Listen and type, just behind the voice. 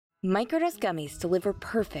Microdose gummies deliver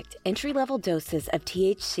perfect entry-level doses of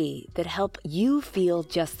THC that help you feel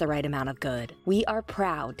just the right amount of good. We are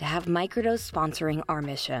proud to have Microdose sponsoring our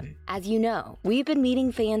mission. As you know, we've been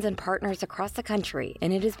meeting fans and partners across the country,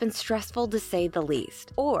 and it has been stressful to say the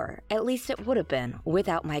least. Or at least it would have been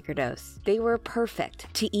without Microdose. They were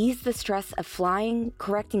perfect to ease the stress of flying,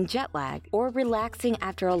 correcting jet lag, or relaxing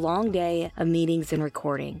after a long day of meetings and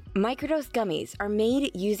recording. Microdose gummies are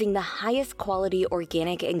made using the highest quality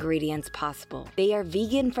organic ingredients possible. They are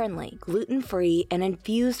vegan-friendly, gluten-free, and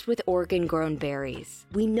infused with Oregon-grown berries.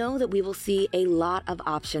 We know that we will see a lot of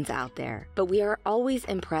options out there, but we are always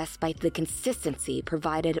impressed by the consistency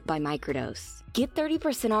provided by Microdose. Get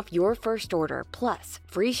 30% off your first order, plus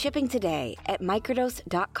free shipping today at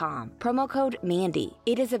microdose.com. Promo code MANDY.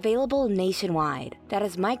 It is available nationwide. That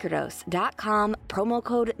is microdose.com, promo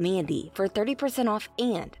code MANDY for 30% off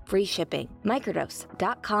and free shipping.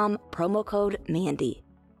 Microdose.com, promo code MANDY.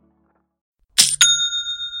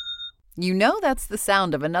 You know that's the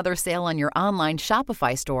sound of another sale on your online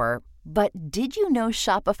Shopify store. But did you know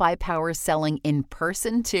Shopify powers selling in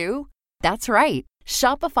person too? That's right.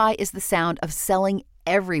 Shopify is the sound of selling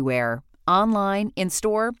everywhere. Online,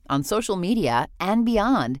 in-store, on social media, and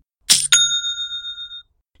beyond.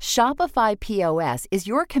 Shopify POS is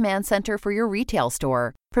your command center for your retail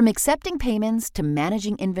store. From accepting payments to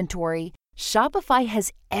managing inventory, Shopify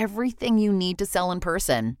has everything you need to sell in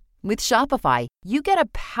person. With Shopify, you get a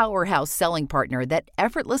powerhouse selling partner that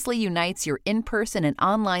effortlessly unites your in-person and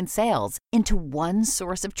online sales into one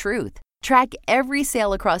source of truth. Track every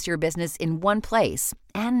sale across your business in one place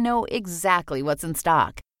and know exactly what's in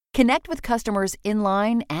stock. Connect with customers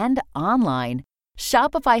in-line and online.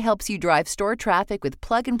 Shopify helps you drive store traffic with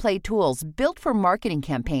plug-and-play tools built for marketing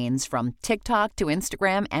campaigns from TikTok to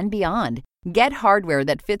Instagram and beyond. Get hardware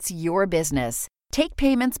that fits your business. Take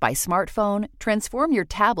payments by smartphone, transform your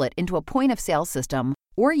tablet into a point-of-sale system,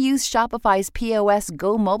 or use Shopify's POS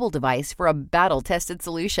Go mobile device for a battle-tested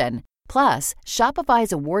solution. Plus,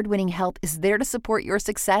 Shopify's award-winning help is there to support your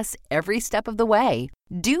success every step of the way.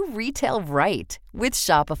 Do retail right with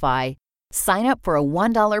Shopify. Sign up for a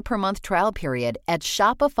 $1 per month trial period at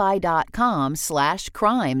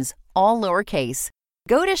shopify.com/crimes, all lowercase.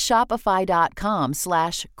 Go to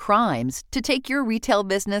shopify.com/crimes to take your retail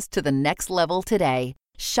business to the next level today.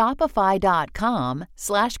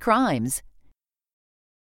 Shopify.com/crimes.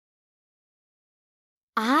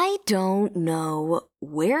 I don't know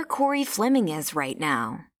where Cory Fleming is right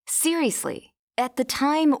now. Seriously, at the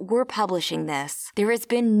time we're publishing this, there has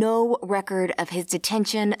been no record of his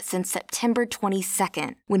detention since September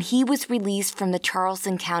 22nd, when he was released from the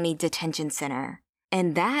Charleston County Detention Center.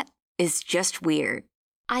 And that is just weird.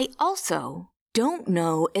 I also don't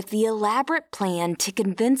know if the elaborate plan to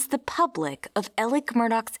convince the public of Alec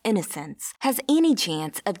Murdaugh's innocence has any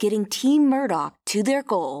chance of getting Team Murdaugh to their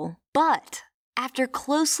goal, but after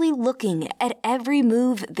closely looking at every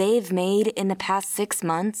move they've made in the past 6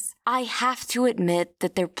 months, I have to admit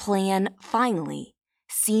that their plan finally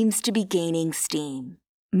seems to be gaining steam.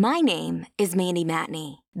 My name is Mandy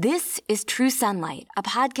Matney. This is True Sunlight, a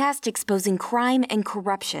podcast exposing crime and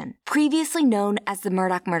corruption, previously known as the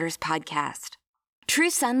Murdaugh Murders Podcast. True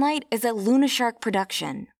Sunlight is a Luna Shark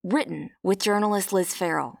production, written with journalist Liz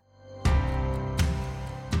Farrell.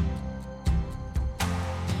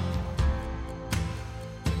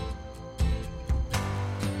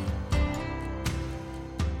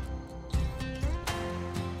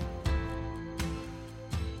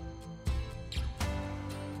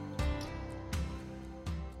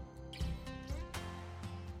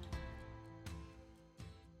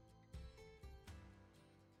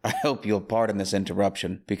 I hope you'll pardon this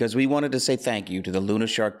interruption, because we wanted to say thank you to the Luna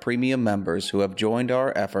Shark Premium members who have joined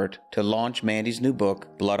our effort to launch Mandy's new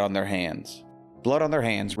book, Blood on Their Hands. Blood on Their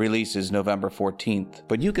Hands releases November 14th,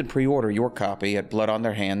 but you can pre-order your copy at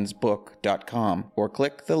bloodontheirhandsbook.com or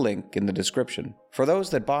click the link in the description. For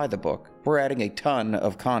those that buy the book, we're adding a ton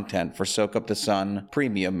of content for Soak Up the Sun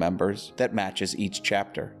Premium members that matches each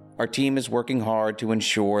chapter. Our team is working hard to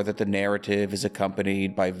ensure that the narrative is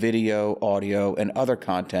accompanied by video, audio, and other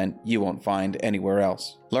content you won't find anywhere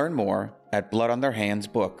else. Learn more at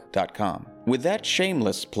bloodontheirhandsbook.com. With that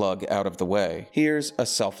shameless plug out of the way, here's a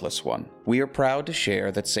selfless one. We are proud to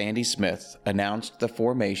share that Sandy Smith announced the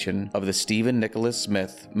formation of the Stephen Nicholas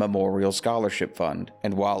Smith Memorial Scholarship Fund,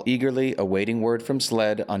 and while eagerly awaiting word from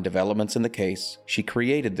SLED on developments in the case, she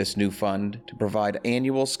created this new fund to provide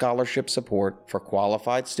annual scholarship support for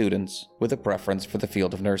qualified students with a preference for the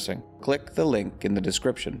field of nursing. Click the link in the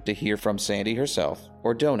description to hear from Sandy herself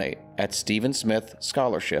or donate at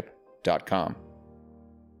StevensmithScholarship.com.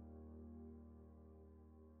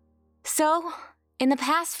 So, In the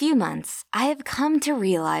past few months, I have come to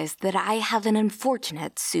realize that I have an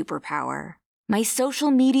unfortunate superpower. My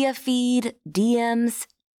social media feed, DMs,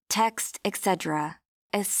 text, etc.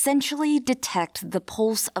 essentially detect the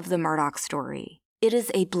pulse of the Murdaugh story. It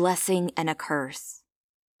is a blessing and a curse.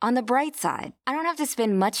 On the bright side, I don't have to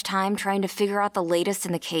spend much time trying to figure out the latest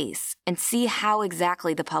in the case and see how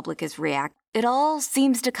exactly the public is reacting. It all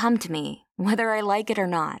seems to come to me, whether I like it or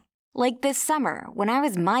not. Like this summer, when I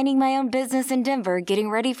was minding my own business in Denver getting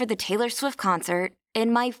ready for the Taylor Swift concert,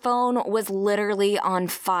 and my phone was literally on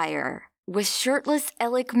fire with shirtless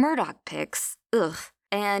Alec Murdaugh pics,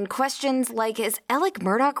 and questions like, is Alec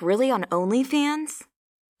Murdaugh really on OnlyFans?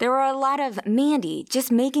 There were a lot of, Mandy, just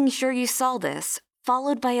making sure you saw this,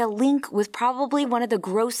 followed by a link with probably one of the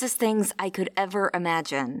grossest things I could ever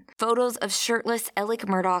imagine. Photos of shirtless Alec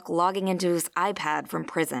Murdaugh logging into his iPad from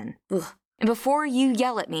prison. And before you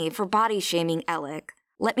yell at me for body-shaming Alec,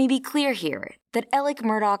 let me be clear here that Alec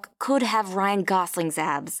Murdaugh could have Ryan Gosling's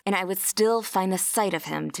abs, and I would still find the sight of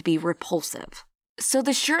him to be repulsive. So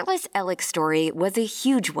the shirtless Alec story was a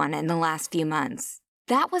huge one in the last few months.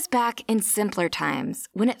 That was back in simpler times,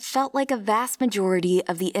 when it felt like a vast majority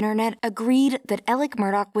of the internet agreed that Alec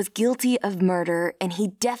Murdaugh was guilty of murder and he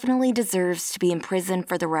definitely deserves to be in prison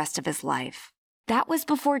for the rest of his life. That was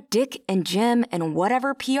before Dick and Jim and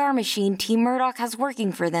whatever PR machine Team Murdaugh has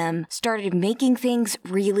working for them started making things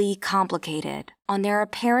really complicated on their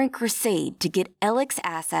apparent crusade to get Alec's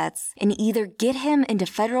assets and either get him into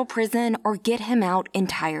federal prison or get him out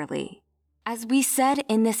entirely. As we said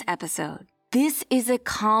in this episode, this is a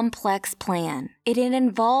complex plan. It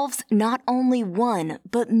involves not only one,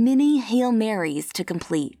 but many Hail Marys to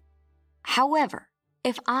complete. However,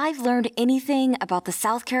 if I've learned anything about the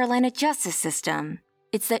South Carolina justice system,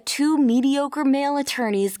 it's that two mediocre male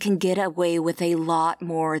attorneys can get away with a lot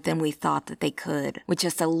more than we thought that they could, with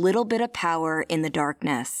just a little bit of power in the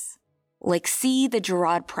darkness. Like see the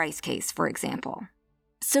Gerard Price case, for example.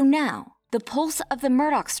 So now, the pulse of the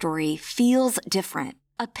Murdaugh story feels different.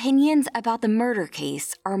 Opinions about the murder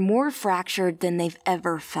case are more fractured than they've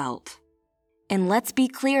ever felt. And let's be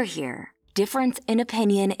clear here, difference in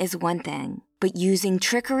opinion is one thing. But using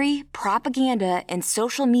trickery, propaganda, and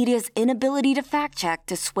social media's inability to fact-check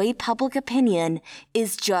to sway public opinion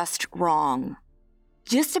is just wrong.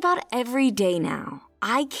 Just about every day now,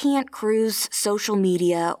 I can't cruise social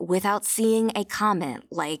media without seeing a comment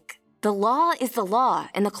like, "The law is the law,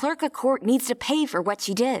 and the clerk of court needs to pay for what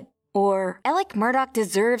she did." Or, "Alec Murdaugh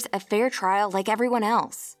deserves a fair trial like everyone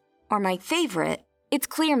else." Or my favorite, "It's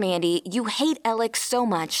clear, Mandy, you hate Alec so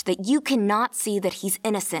much that you cannot see that he's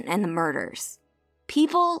innocent in the murders."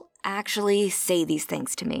 People actually say these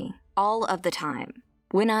things to me all of the time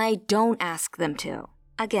when I don't ask them to.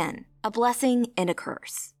 Again, a blessing and a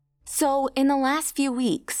curse. So in the last few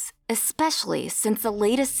weeks, especially since the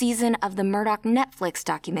latest season of the Murdaugh Netflix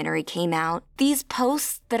documentary came out, these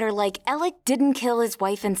posts that are like Alec didn't kill his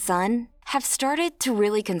wife and son have started to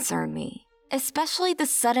really concern me. Especially the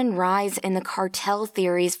sudden rise in the cartel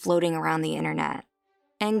theories floating around the internet.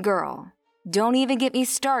 And girl, don't even get me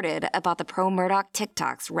started about the pro-Murdaugh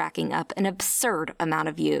TikToks racking up an absurd amount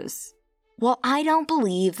of views. While I don't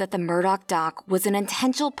believe that the Murdaugh doc was an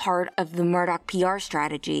intentional part of the Murdaugh PR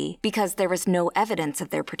strategy because there was no evidence of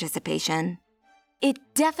their participation, it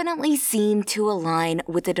definitely seemed to align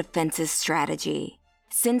with the defense's strategy.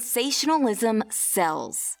 Sensationalism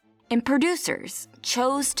sells. And producers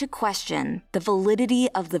chose to question the validity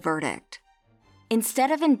of the verdict.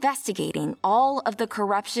 Instead of investigating all of the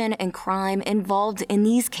corruption and crime involved in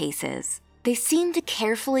these cases, they seemed to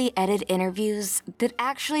carefully edit interviews that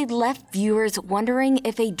actually left viewers wondering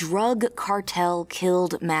if a drug cartel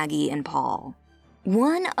killed Maggie and Paul.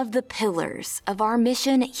 One of the pillars of our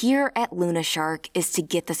mission here at Luna Shark is to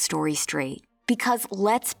get the story straight. Because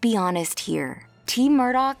let's be honest here, Team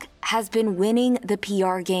Murdaugh has been winning the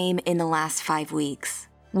PR game in the last 5 weeks.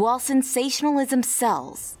 While sensationalism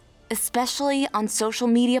sells, especially on social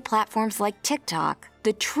media platforms like TikTok,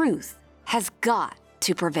 the truth has got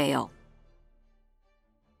to prevail.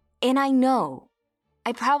 And I know,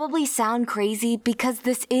 I probably sound crazy because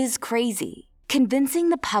this is crazy. Convincing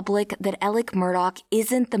the public that Alec Murdaugh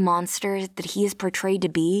isn't the monster that he is portrayed to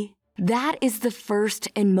be, that is the first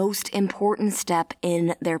and most important step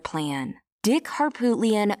in their plan. Dick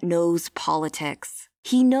Harpootlian knows politics.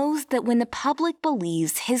 He knows that when the public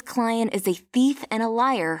believes his client is a thief and a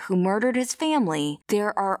liar who murdered his family,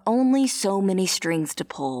 there are only so many strings to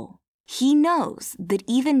pull. He knows that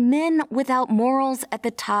even men without morals at the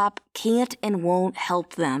top can't and won't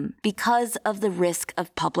help them because of the risk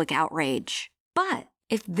of public outrage. But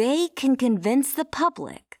if they can convince the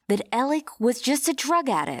public that Alec was just a drug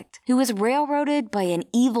addict who was railroaded by an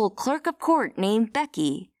evil clerk of court named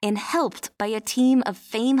Becky and helped by a team of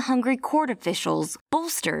fame-hungry court officials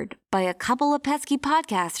bolstered by a couple of pesky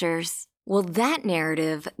podcasters. Well, that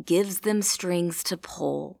narrative gives them strings to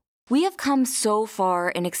pull. We have come so far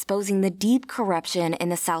in exposing the deep corruption in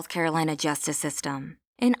the South Carolina justice system.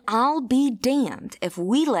 And I'll be damned if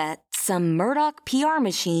we let some Murdaugh PR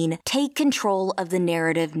machine take control of the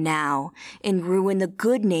narrative now and ruin the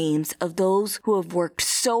good names of those who have worked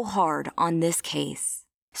so hard on this case.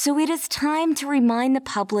 So it is time to remind the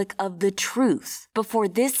public of the truth before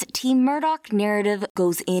this Team Murdaugh narrative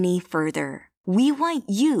goes any further. We want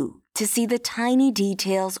you to see the tiny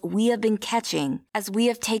details we have been catching as we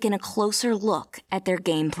have taken a closer look at their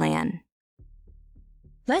game plan.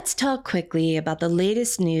 Let's talk quickly about the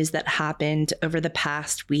latest news that happened over the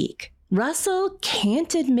past week. Russell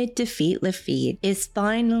can't admit defeat Lafitte is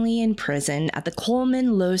finally in prison at the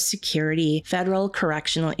Coleman Low Security Federal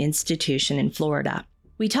Correctional Institution in Florida.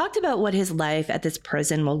 We talked about what his life at this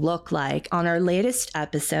prison will look like on our latest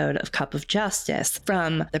episode of Cup of Justice,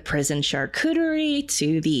 from the prison charcuterie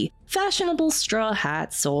to the fashionable straw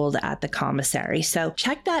hat sold at the commissary. So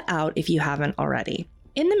check that out if you haven't already.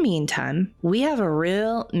 In the meantime, we have a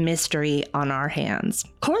real mystery on our hands.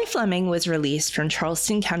 Cory Fleming was released from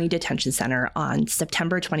Charleston County Detention Center on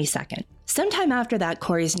September 22nd. Sometime after that,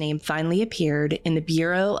 Cory's name finally appeared in the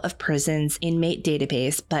Bureau of Prisons inmate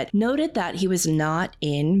database, but noted that he was not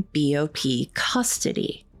in BOP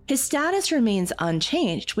custody. His status remains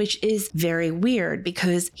unchanged, which is very weird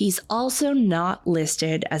because he's also not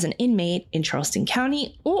listed as an inmate in Charleston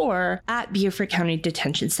County or at Beaufort County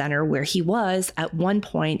Detention Center, where he was at one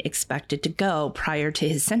point expected to go prior to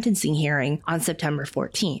his sentencing hearing on September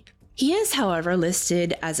 14th. He is, however,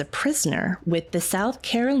 listed as a prisoner with the South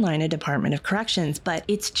Carolina Department of Corrections, but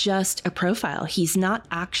it's just a profile. He's not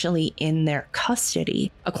actually in their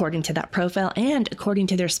custody, according to that profile and according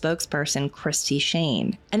to their spokesperson, Christy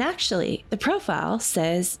Shane. And actually, the profile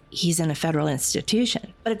says he's in a federal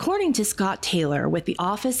institution. But according to Scott Taylor with the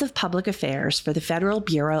Office of Public Affairs for the Federal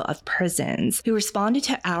Bureau of Prisons, who responded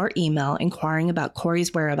to our email inquiring about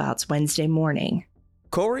Cory's whereabouts Wednesday morning,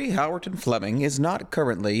 Cory Howerton Fleming is not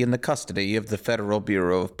currently in the custody of the Federal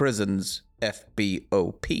Bureau of Prisons,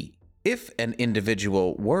 FBOP. If an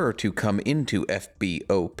individual were to come into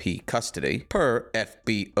FBOP custody, per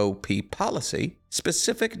FBOP policy,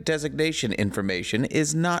 specific designation information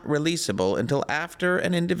is not releasable until after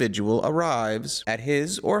an individual arrives at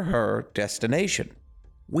his or her destination.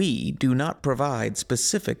 We do not provide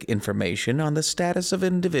specific information on the status of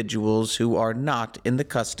individuals who are not in the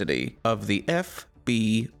custody of the FBOP.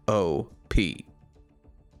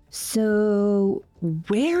 So,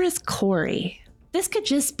 where is Cory? This could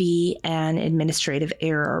just be an administrative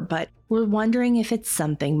error, but we're wondering if it's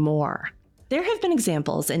something more. There have been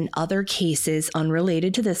examples in other cases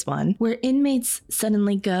unrelated to this one where inmates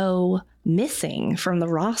suddenly go missing from the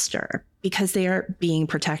roster because they are being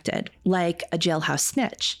protected, like a jailhouse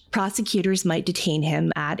snitch. Prosecutors might detain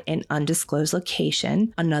him at an undisclosed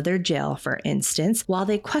location, another jail for instance, while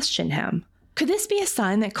they question him. Could this be a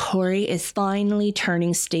sign that Cory is finally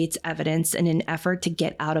turning state's evidence in an effort to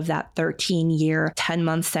get out of that 13-year,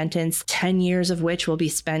 10-month sentence, 10 years of which will be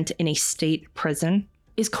spent in a state prison?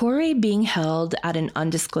 Is Cory being held at an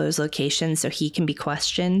undisclosed location so he can be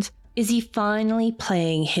questioned? Is he finally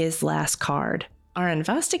playing his last card? Are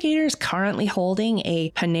investigators currently holding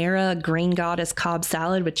a Panera Green Goddess Cobb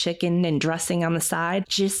salad with chicken and dressing on the side,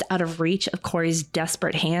 just out of reach of Cory's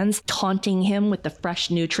desperate hands, taunting him with the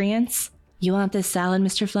fresh nutrients? You want this salad,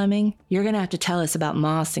 Mr. Fleming? You're going to have to tell us about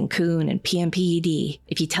Moss and Coon and PMPED.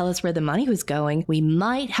 If you tell us where the money was going, we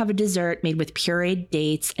might have a dessert made with pureed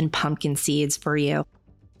dates and pumpkin seeds for you.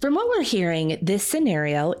 From what we're hearing, this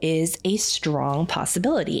scenario is a strong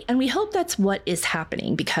possibility, and we hope that's what is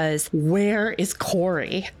happening, because where is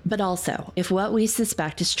Cory? But also, if what we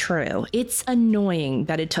suspect is true, it's annoying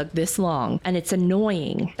that it took this long, and it's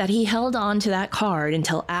annoying that he held on to that card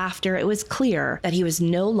until after it was clear that he was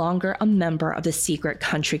no longer a member of the secret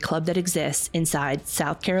country club that exists inside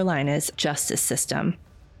South Carolina's justice system.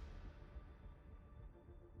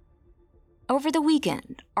 Over the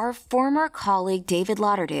weekend, our former colleague David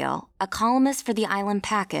Lauderdale, a columnist for the Island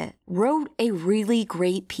Packet, wrote a really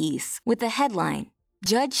great piece with the headline,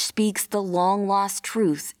 "Judge Speaks the Long-Lost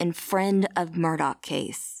Truth in Friend of Murdaugh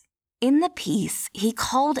Case." In the piece, he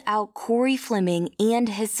called out Cory Fleming and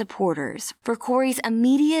his supporters for Cory's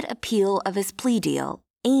immediate appeal of his plea deal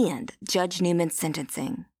and Judge Newman's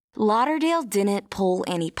sentencing. Lauderdale didn't pull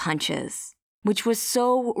any punches. which was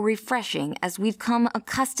so refreshing as we've come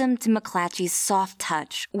accustomed to McClatchy's soft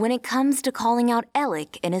touch when it comes to calling out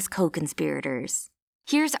Alec and his co-conspirators.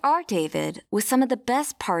 Here's our David with some of the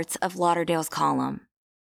best parts of Lauderdale's column.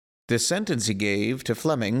 The sentence he gave to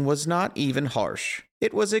Fleming was not even harsh.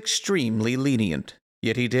 It was extremely lenient.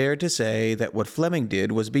 Yet he dared to say that what Fleming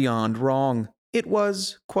did was beyond wrong. It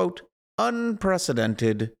was, quote,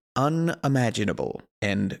 unprecedented, unimaginable,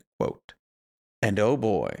 end quote. And oh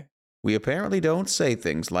boy, we apparently don't say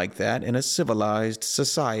things like that in a civilized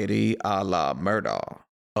society a la Murdaugh.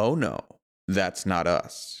 Oh no, that's not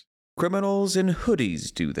us. Criminals in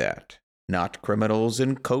hoodies do that, not criminals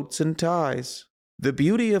in coats and ties. The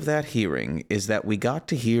beauty of that hearing is that we got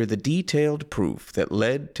to hear the detailed proof that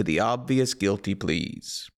led to the obvious guilty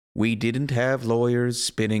pleas. We didn't have lawyers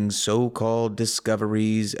spinning so-called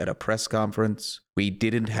discoveries at a press conference. We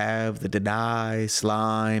didn't have the deny,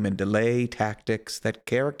 slime, and delay tactics that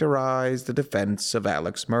characterize the defense of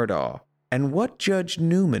Alex Murdaugh. And what Judge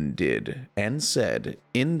Newman did and said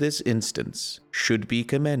in this instance should be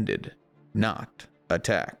commended, not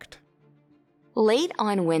attacked. Late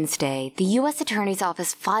on Wednesday, the U.S. Attorney's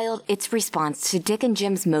Office filed its response to Dick and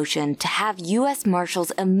Jim's motion to have U.S.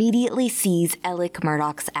 Marshals immediately seize Alec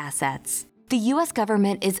Murdaugh's assets. The U.S.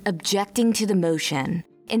 government is objecting to the motion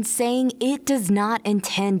and saying it does not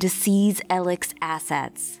intend to seize Alec's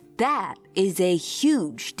assets. That is a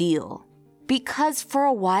huge deal. Because for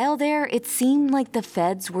a while there, it seemed like the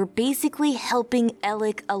feds were basically helping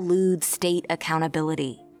Alec elude state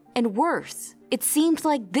accountability. And worse, it seemed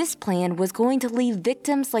like this plan was going to leave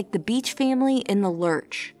victims like the Beach family in the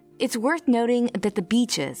lurch. It's worth noting that the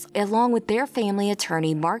Beaches, along with their family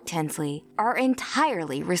attorney Mark Tinsley, are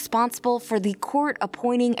entirely responsible for the court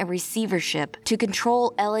appointing a receivership to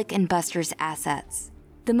control Alec and Buster's assets.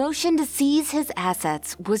 The motion to seize his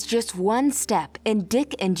assets was just one step in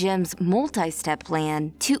Dick and Jim's multi-step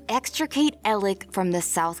plan to extricate Alec from the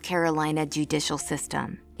South Carolina judicial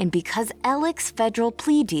system. And because Alec's federal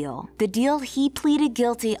plea deal, the deal he pleaded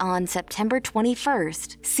guilty on September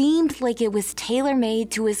 21st, seemed like it was tailor-made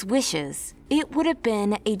to his wishes, it would have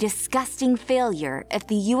been a disgusting failure if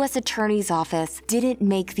the U.S. Attorney's Office didn't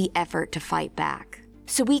make the effort to fight back.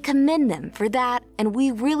 So we commend them for that, and we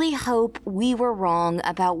really hope we were wrong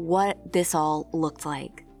about what this all looked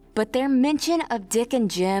like. But their mention of Dick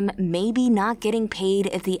and Jim maybe not getting paid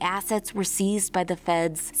if the assets were seized by the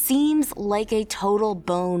feds seems like a total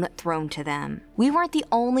bone thrown to them. We weren't the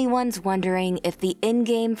only ones wondering if the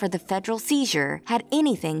endgame for the federal seizure had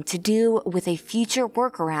anything to do with a future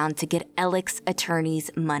workaround to get Alec's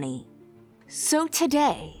attorney's money. So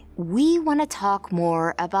today, we want to talk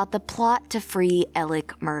more about the plot to free Alec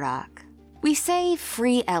Murdaugh. We say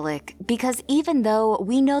free Alec because even though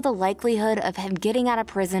we know the likelihood of him getting out of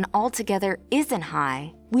prison altogether isn't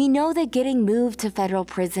high, we know that getting moved to federal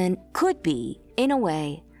prison could be, in a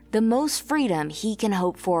way, the most freedom he can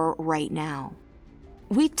hope for right now.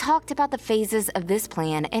 We've talked about the phases of this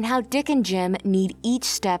plan and how Dick and Jim need each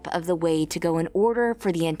step of the way to go in order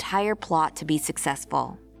for the entire plot to be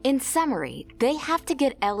successful. In summary, they have to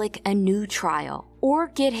get Alec a new trial, or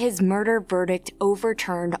get his murder verdict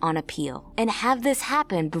overturned on appeal, and have this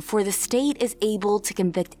happen before the state is able to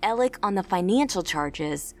convict Alec on the financial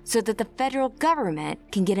charges so that the federal government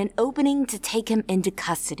can get an opening to take him into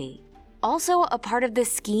custody. Also, a part of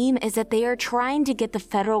this scheme is that they are trying to get the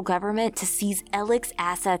federal government to seize Alec's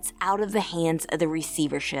assets out of the hands of the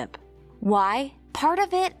receivership. Why? Part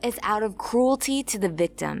of it is out of cruelty to the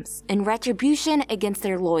victims and retribution against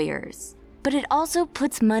their lawyers. But it also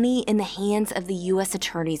puts money in the hands of the U.S.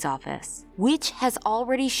 Attorney's Office, which has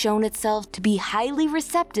already shown itself to be highly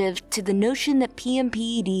receptive to the notion that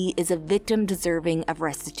PMPED is a victim deserving of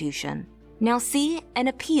restitution. Now see, an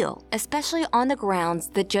appeal, especially on the grounds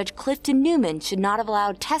that Judge Clifton Newman should not have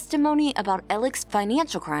allowed testimony about Alec's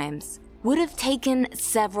financial crimes, would have taken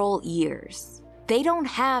several years. They don't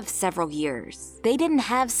have several years. They didn't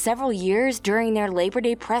have several years during their Labor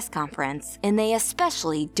Day press conference, and they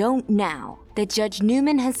especially don't now that Judge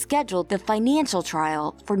Newman has scheduled the financial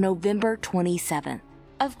trial for November 27th.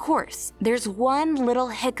 Of course, there's one little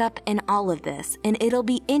hiccup in all of this, and it'll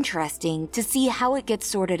be interesting to see how it gets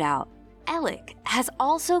sorted out. Alec has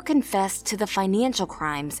also confessed to the financial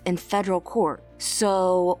crimes in federal court.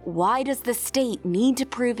 So why does the state need to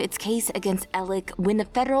prove its case against Alec when the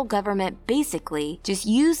federal government basically just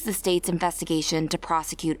used the state's investigation to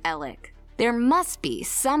prosecute Alec? There must be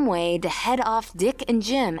some way to head off Dick and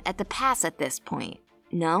Jim at the pass at this point,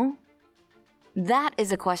 no? That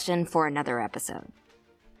is a question for another episode.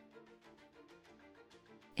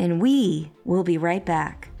 And we will be right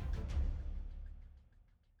back.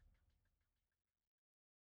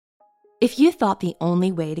 If you thought the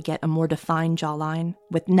only way to get a more defined jawline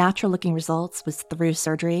with natural-looking results was through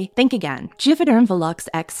surgery, think again. Juvederm Volux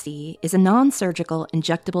XC is a non-surgical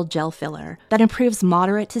injectable gel filler that improves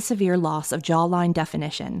moderate to severe loss of jawline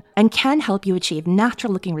definition and can help you achieve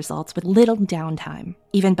natural-looking results with little downtime.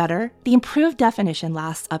 Even better, the improved definition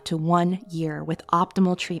lasts up to 1 year with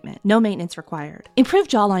optimal treatment, no maintenance required. Improve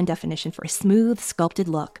jawline definition for a smooth, sculpted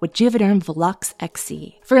look with Juvederm Volux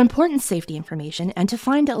XC. For important safety information and to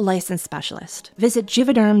find a licensed specialist, visit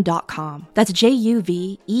juvederm.com. That's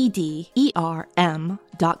JUVEDERM.com.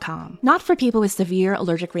 Not for people with severe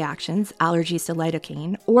allergic reactions, allergies to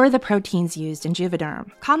lidocaine, or the proteins used in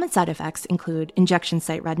Juvederm. Common side effects include injection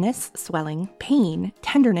site redness, swelling, pain,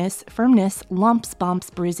 tenderness, firmness, lumps, bumps,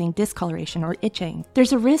 bruising, discoloration, or itching.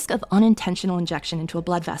 There's a risk of unintentional injection into a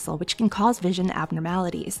blood vessel, which can cause vision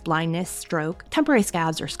abnormalities, blindness, stroke, temporary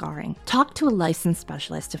scabs, or scarring. Talk to a licensed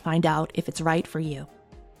specialist to find out if it's right for you.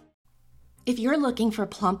 If you're looking for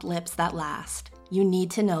plump lips that last, you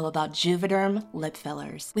need to know about Juvederm lip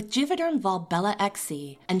fillers. With Juvederm Volbella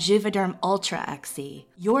XC and Juvederm Ultra XC,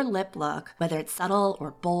 your lip look, whether it's subtle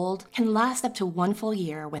or bold, can last up to 1 full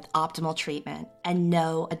year with optimal treatment and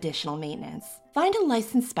no additional maintenance. Find a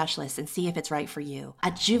licensed specialist and see if it's right for you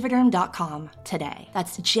at juvederm.com today.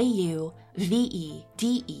 That's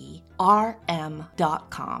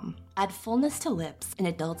JUVEDERM.com. Add fullness to lips in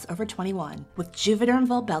adults over 21 with Juvederm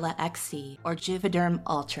Volbella XC or Juvederm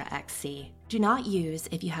Ultra XC. Do not use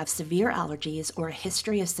if you have severe allergies or a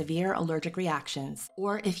history of severe allergic reactions,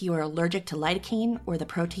 or if you are allergic to lidocaine or the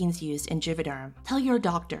proteins used in Juvederm. Tell your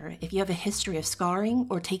doctor if you have a history of scarring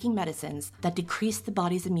or taking medicines that decrease the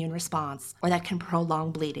body's immune response or that can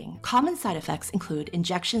prolong bleeding. Common side effects include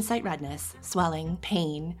injection site redness, swelling,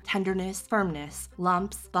 pain, tenderness, firmness,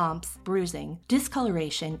 lumps, bumps, bruising,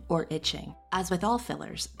 discoloration, or itching. As with all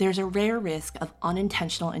fillers, there's a rare risk of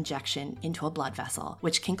unintentional injection into a blood vessel,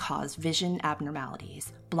 which can cause vision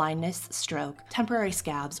abnormalities, blindness, stroke, temporary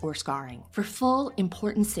scabs, or scarring. For full,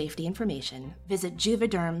 important safety information, visit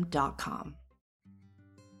juvederm.com.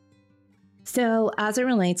 So, as it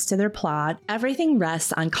relates to their plot, everything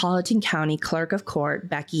rests on Colleton County Clerk of Court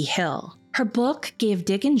Becky Hill. Her book gave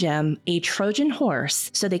Dick and Jim a Trojan horse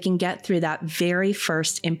so they can get through that very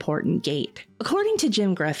first important gate. According to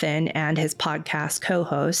Jim Griffin and his podcast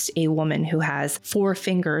co-host, a woman who has 4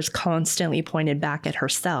 fingers constantly pointed back at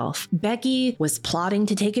herself, Becky was plotting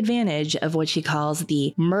to take advantage of what she calls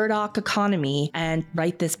the Murdaugh economy and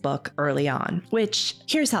write this book early on, which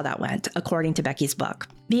here's how that went, according to Becky's book.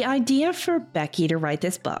 The idea for Becky to write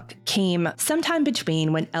this book came sometime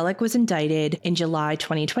between when Alec was indicted in July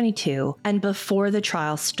 2022 and before the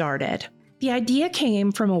trial started. The idea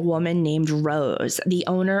came from a woman named Rose, the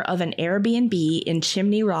owner of an Airbnb in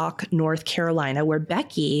Chimney Rock, North Carolina, where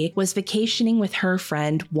Becky was vacationing with her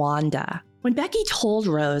friend Wanda. When Becky told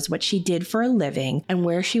Rose what she did for a living and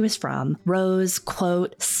where she was from, Rose,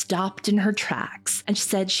 quote, stopped in her tracks and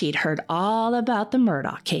said she'd heard all about the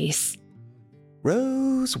Murdaugh case.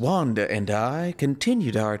 Rose, Wanda, and I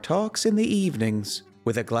continued our talks in the evenings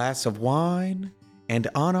with a glass of wine, and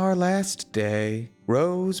on our last day,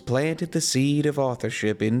 Rose planted the seed of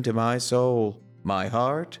authorship into my soul, my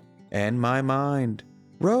heart, and my mind.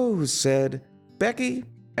 Rose said, "Becky,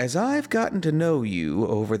 as I've gotten to know you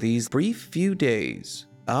over these brief few days,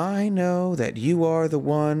 I know that you are the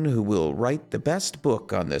one who will write the best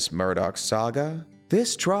book on this Murdaugh saga.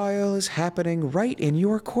 This trial is happening right in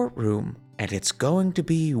your courtroom, and it's going to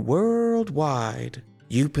be worldwide.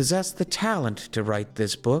 You possess the talent to write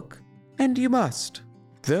this book, and you must."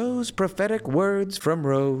 Those prophetic words from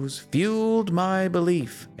Rose fueled my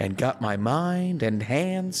belief and got my mind and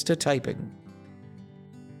hands to typing.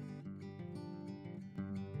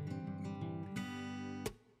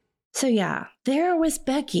 So yeah, there was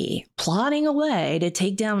Becky plotting away to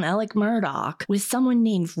take down Alec Murdaugh with someone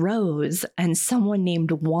named Rose and someone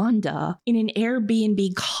named Wanda in an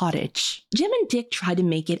Airbnb cottage. Jim and Dick tried to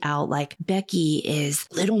make it out like Becky is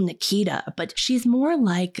little Nikita, but she's more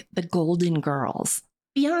like the Golden Girls.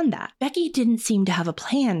 Beyond that, Becky didn't seem to have a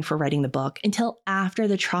plan for writing the book until after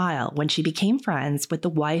the trial, when she became friends with the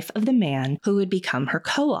wife of the man who would become her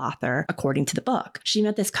co-author, according to the book. She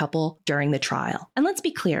met this couple during the trial. And let's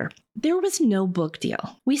be clear, there was no book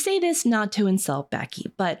deal. We say this not to insult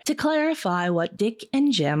Becky, but to clarify what Dick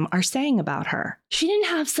and Jim are saying about her. She didn't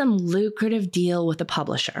have some lucrative deal with a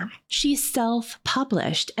publisher. She's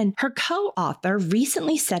self-published, and her co-author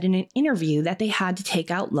recently said in an interview that they had to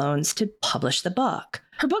take out loans to publish the book.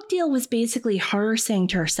 Her book deal was basically her saying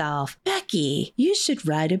to herself, "Becky, you should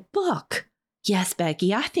write a book." Yes,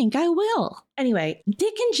 Becky, I think I will. Anyway,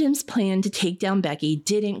 Dick and Jim's plan to take down Becky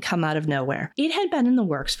didn't come out of nowhere. It had been in the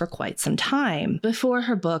works for quite some time before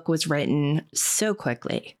her book was written so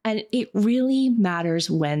quickly. And it really matters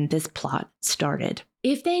when this plot started.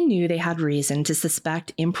 If they knew they had reason to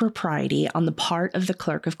suspect impropriety on the part of the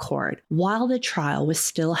clerk of court while the trial was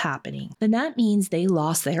still happening, then that means they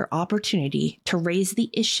lost their opportunity to raise the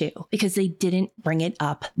issue because they didn't bring it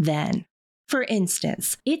up then. For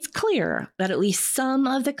instance, it's clear that at least some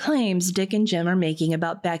of the claims Dick and Jim are making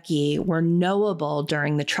about Becky were knowable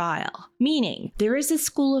during the trial, meaning there is a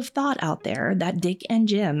school of thought out there that Dick and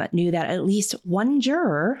Jim knew that at least one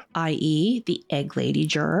juror, i.e. the egg lady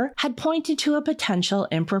juror, had pointed to a potential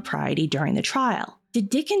impropriety during the trial. Did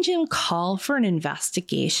Dick and Jim call for an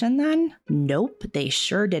investigation then? Nope, they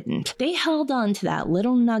sure didn't. They held on to that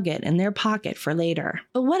little nugget in their pocket for later.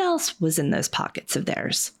 But what else was in those pockets of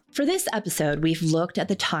theirs? For this episode, we've looked at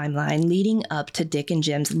the timeline leading up to Dick and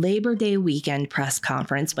Jim's Labor Day weekend press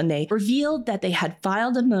conference when they revealed that they had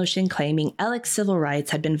filed a motion claiming Alec's civil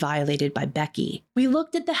rights had been violated by Becky. We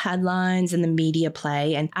looked at the headlines and the media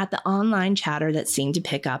play and at the online chatter that seemed to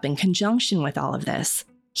pick up in conjunction with all of this.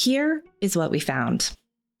 Here is what we found.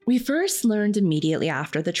 We first learned immediately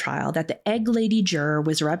after the trial that the egg lady juror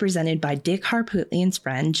was represented by Dick Harpootlian's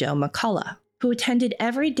friend Joe McCullough, who attended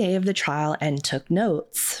every day of the trial and took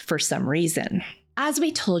notes for some reason. As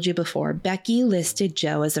we told you before, Becky listed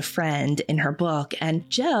Joe as a friend in her book, and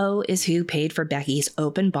Joe is who paid for Becky's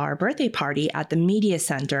open bar birthday party at the media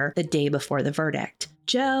center the day before the verdict.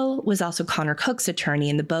 Joe was also Connor Cook's attorney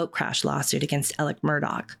in the boat crash lawsuit against Alec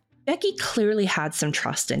Murdaugh. Becky clearly had some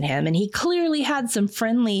trust in him, and he clearly had some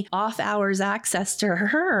friendly off-hours access to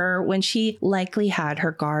her when she likely had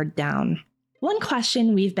her guard down. One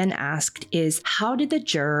question we've been asked is, how did the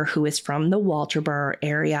juror who is from the Walterboro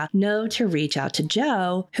area know to reach out to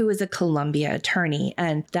Joe, who is a Columbia attorney?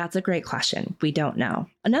 And that's a great question. We don't know.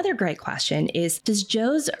 Another great question is, does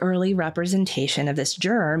Joe's early representation of this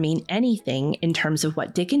juror mean anything in terms of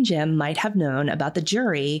what Dick and Jim might have known about the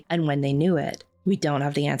jury and when they knew it? We don't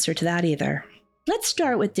have the answer to that either. Let's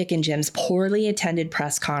start with Dick and Jim's poorly attended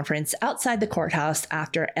press conference outside the courthouse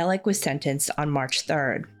after Alec was sentenced on March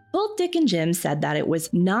 3rd. Both Dick and Jim said that it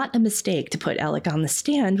was not a mistake to put Alec on the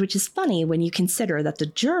stand, which is funny when you consider that the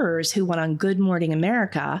jurors who went on Good Morning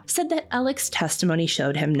America said that Alec's testimony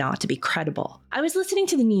showed him not to be credible. I was listening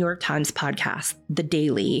to the New York Times podcast, The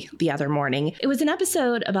Daily, the other morning. It was an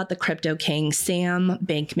episode about the crypto king Sam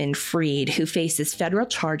Bankman-Fried, who faces federal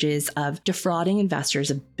charges of defrauding investors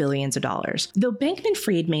of billions of dollars. Though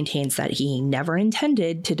Bankman-Fried maintains that he never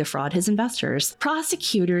intended to defraud his investors,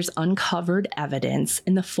 prosecutors uncovered evidence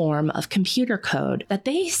in the form of computer code that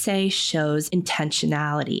they say shows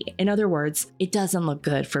intentionality. In other words, it doesn't look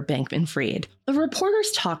good for Bankman-Fried. The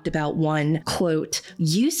reporters talked about one, quote,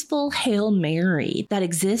 useful Hail Mary that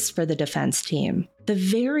exists for the defense team, the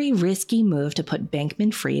very risky move to put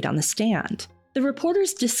Bankman-Fried on the stand. The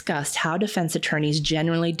reporters discussed how defense attorneys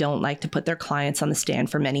generally don't like to put their clients on the stand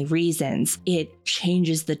for many reasons. It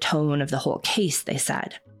changes the tone of the whole case, they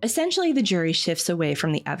said. Essentially, the jury shifts away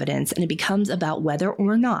from the evidence and it becomes about whether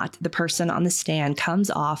or not the person on the stand comes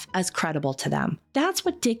off as credible to them. That's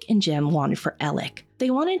what Dick and Jim wanted for Alec. They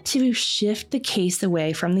wanted to shift the case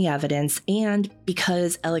away from the evidence, and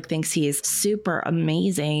because Alec thinks he is super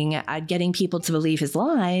amazing at getting people to believe his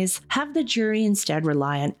lies, have the jury instead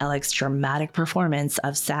rely on Alec's dramatic performance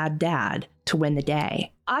of sad dad to win the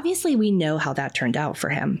day. Obviously, we know how that turned out for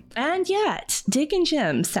him. And yet, Dick and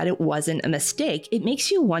Jim said it wasn't a mistake. It makes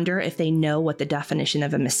you wonder if they know what the definition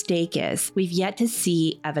of a mistake is. We've yet to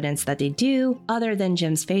see evidence that they do, other than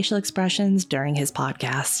Jim's facial expressions during his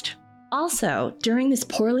podcast. Also, during this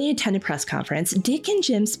poorly attended press conference, Dick and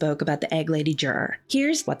Jim spoke about the egg lady juror.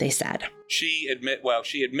 Here's what they said. She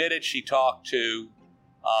admitted she talked to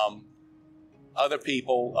other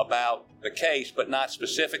people about the case, but not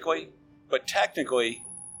specifically. But technically,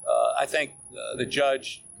 I think the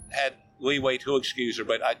judge had leeway to excuse her,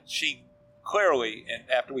 but she clearly,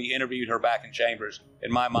 after we interviewed her back in chambers,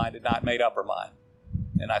 in my mind, had not made up her mind.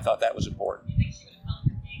 And I thought that was important.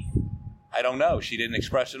 I don't know. She didn't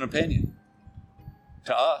express an opinion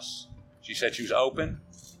to us. She said she was open.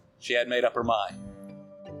 She had made up her mind.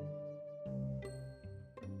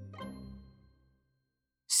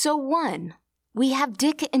 So 1, we have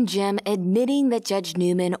Dick and Jim admitting that Judge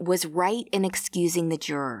Newman was right in excusing the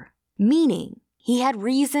juror, meaning he had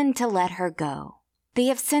reason to let her go. They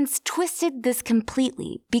have since twisted this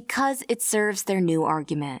completely because it serves their new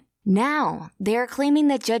argument. Now, they are claiming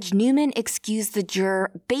that Judge Newman excused the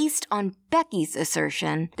juror based on Becky's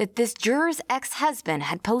assertion that this juror's ex-husband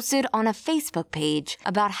had posted on a Facebook page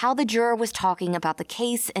about how the juror was talking about the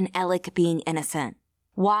case and Alec being innocent.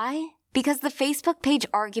 Why? Because the Facebook page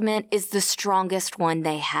argument is the strongest one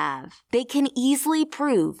they have. They can easily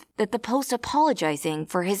prove that the post apologizing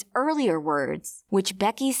for his earlier words, which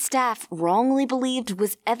Becky's staff wrongly believed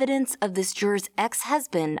was evidence of this juror's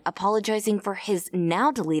ex-husband apologizing for his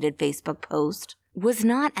now deleted Facebook post, was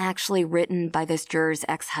not actually written by this juror's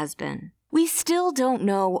ex-husband. We still don't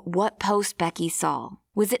know what post Becky saw.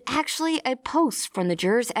 Was it actually a post from the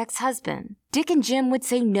juror's ex-husband? Dick and Jim would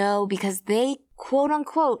say no because they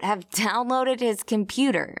quote-unquote have downloaded his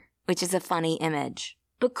computer, which is a funny image.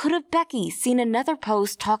 But could have Becky seen another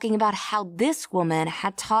post talking about how this woman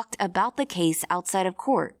had talked about the case outside of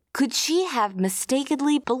court? Could she have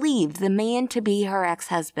mistakenly believed the man to be her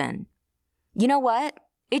ex-husband? You know what?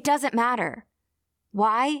 It doesn't matter.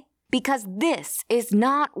 Why? Because this is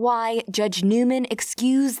not why Judge Newman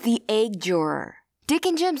excused the egg juror. Dick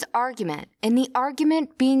and Jim's argument, and the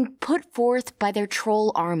argument being put forth by their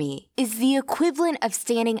troll army, is the equivalent of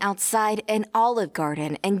standing outside an Olive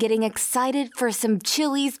Garden and getting excited for some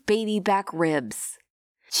Chili's baby back ribs.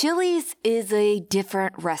 Chili's is a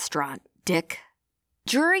different restaurant, Dick.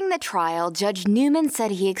 During the trial, Judge Newman said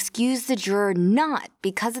he excused the juror not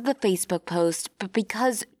because of the Facebook post, but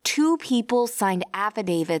because 2 people signed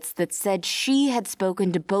affidavits that said she had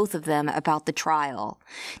spoken to both of them about the trial,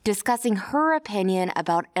 discussing her opinion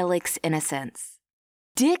about Alec's innocence.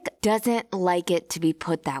 Dick doesn't like it to be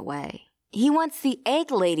put that way. He wants the egg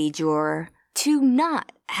lady juror to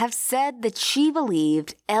not have said that she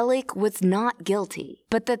believed Alec was not guilty,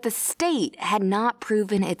 but that the state had not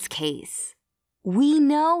proven its case. We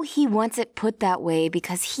know he wants it put that way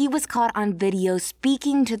because he was caught on video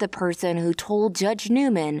speaking to the person who told Judge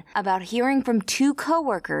Newman about hearing from 2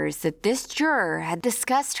 coworkers that this juror had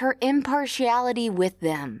discussed her impartiality with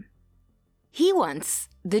them. He wants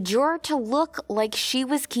the juror to look like she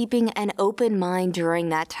was keeping an open mind during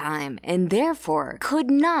that time and therefore could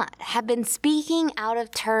not have been speaking out of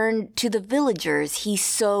turn to the villagers he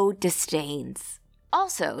so disdains.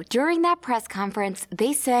 Also, during that press conference,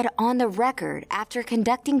 they said on the record after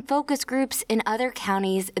conducting focus groups in other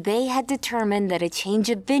counties, they had determined that a change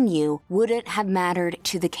of venue wouldn't have mattered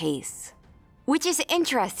to the case. Which is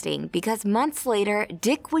interesting because months later,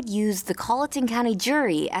 Dick would use the Colleton County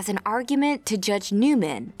jury as an argument to Judge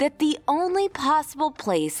Newman that the only possible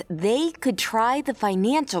place they could try the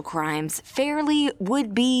financial crimes fairly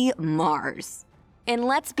would be Mars. And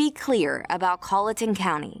let's be clear about Colleton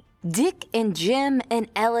County. Dick and Jim and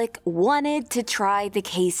Alec wanted to try the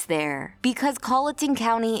case there because Colleton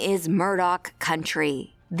County is Murdaugh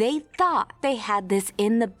country. They thought they had this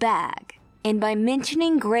in the bag. And by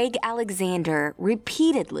mentioning Greg Alexander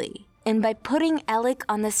repeatedly, and by putting Alec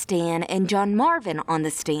on the stand and John Marvin on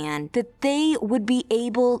the stand, that they would be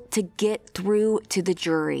able to get through to the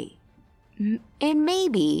jury. And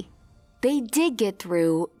maybe they did get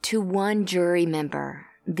through to one jury member,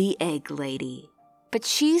 the egg lady. But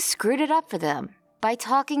she screwed it up for them by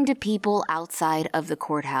talking to people outside of the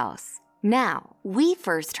courthouse. Now, we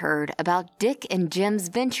first heard about Dick and Jim's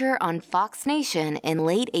venture on Fox Nation in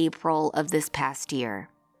late April of this past year.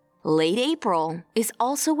 Late April is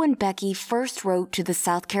also when Becky first wrote to the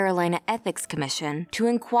South Carolina Ethics Commission to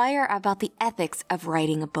inquire about the ethics of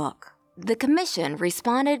writing a book. The commission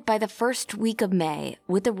responded by the first week of May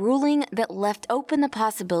with a ruling that left open the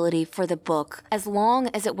possibility for the book as long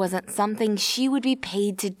as it wasn't something she would be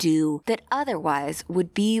paid to do that otherwise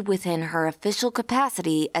would be within her official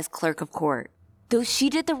capacity as clerk of court. Though she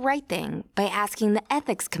did the right thing by asking the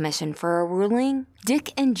Ethics Commission for a ruling,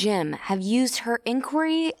 Dick and Jim have used her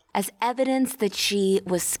inquiry as evidence that she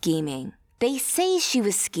was scheming. They say she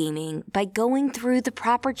was scheming by going through the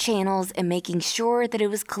proper channels and making sure that it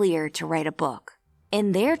was clear to write a book.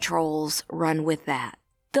 And their trolls run with that.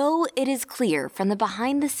 Though it is clear from the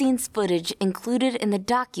behind-the-scenes footage included in the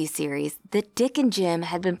docuseries that Dick and Jim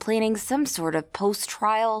had been planning some sort of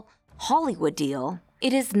post-trial Hollywood deal,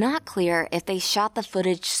 it is not clear if they shot the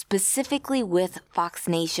footage specifically with Fox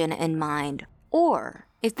Nation in mind, or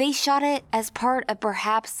if they shot it as part of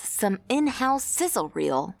perhaps some in-house sizzle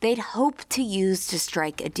reel they'd hoped to use to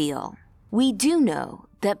strike a deal. We do know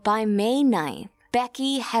that by May 9th,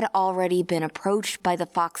 Becky had already been approached by the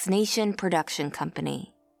Fox Nation production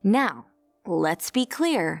company. Now, let's be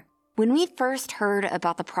clear. When we first heard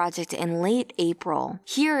about the project in late April,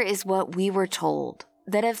 here is what we were told.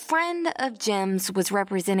 That a friend of Jim's was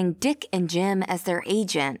representing Dick and Jim as their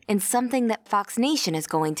agent in something that Fox Nation is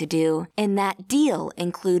going to do, and that deal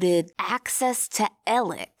included access to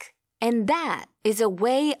Alec And that is a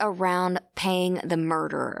way around paying the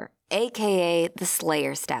murderer, aka the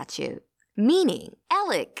Slayer statute. Meaning,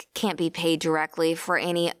 Alec can't be paid directly for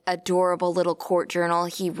any adorable little court journal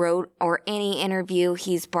he wrote or any interview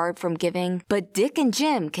he's barred from giving, but Dick and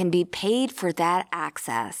Jim can be paid for that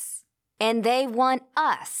access. And they want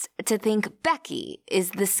us to think Becky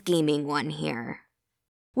is the scheming one here.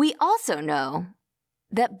 We also know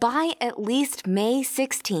that by at least May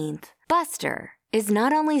 16th, Buster is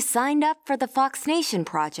not only signed up for the Fox Nation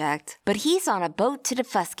project, but he's on a boat to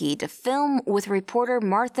Defusky to film with reporter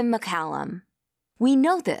Martha McCallum. We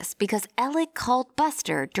know this because Alec called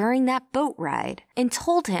Buster during that boat ride and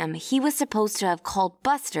told him he was supposed to have called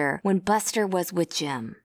Buster when Buster was with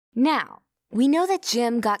Jim. Now, we know that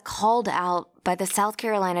Jim got called out by the South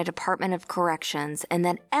Carolina Department of Corrections and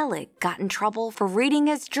that Alec got in trouble for reading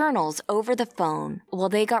his journals over the phone while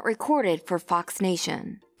they got recorded for Fox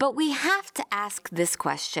Nation. But we have to ask this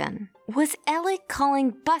question. Was Alec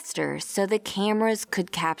calling Buster so the cameras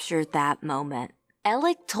could capture that moment?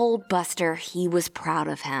 Alec told Buster he was proud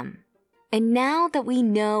of him. And now that we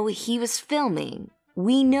know he was filming,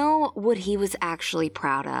 we know what he was actually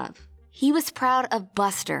proud of. He was proud of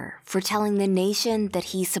Buster for telling the nation that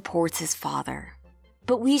he supports his father.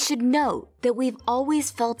 But we should note that we've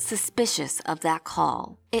always felt suspicious of that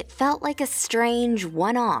call. It felt like a strange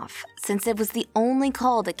one-off since it was the only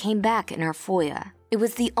call that came back in our FOIA. It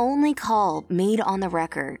was the only call made on the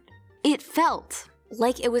record. It felt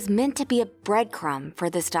like it was meant to be a breadcrumb for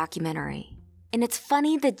this documentary. And it's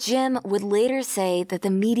funny that Jim would later say that the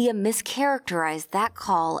media mischaracterized that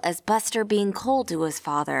call as Buster being cold to his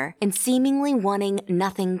father and seemingly wanting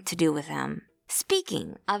nothing to do with him.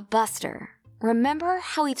 Speaking of Buster, remember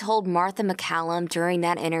how he told Martha McCallum during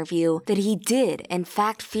that interview that he did, in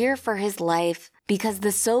fact, fear for his life because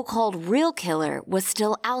the so-called real killer was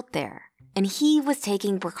still out there, and he was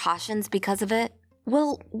taking precautions because of it?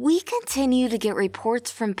 Well, we continue to get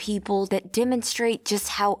reports from people that demonstrate just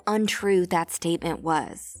how untrue that statement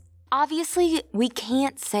was. Obviously, we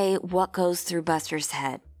can't say what goes through Buster's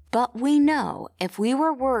head, but we know if we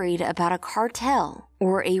were worried about a cartel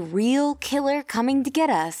or a real killer coming to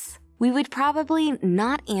get us, we would probably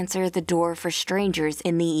not answer the door for strangers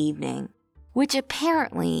in the evening, which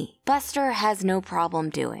apparently Buster has no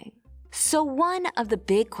problem doing. So one of the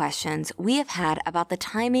big questions we have had about the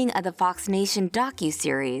timing of the Fox Nation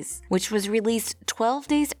docuseries, which was released 12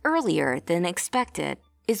 days earlier than expected,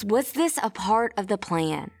 is was this a part of the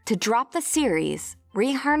plan to drop the series,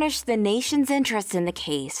 reharness the nation's interest in the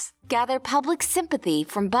case, gather public sympathy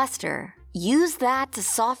from Buster, use that to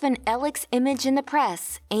soften Alec's image in the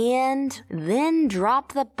press, and then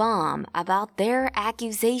drop the bomb about their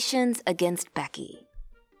accusations against Becky?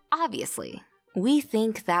 Obviously, we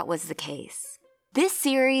think that was the case. This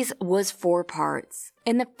series was 4 parts,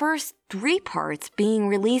 and the first 3 parts being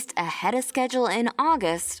released ahead of schedule in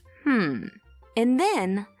August, And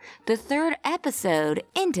then, the 3rd episode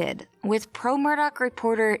ended with pro-Murdaugh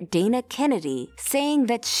reporter Dana Kennedy saying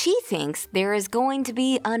that she thinks there is going to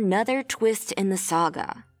be another twist in the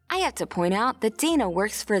saga. I have to point out that Dana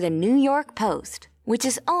works for the New York Post, which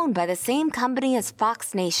is owned by the same company as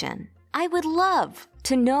Fox Nation. I would love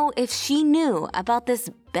to know if she knew about this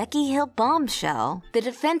Becky Hill bombshell the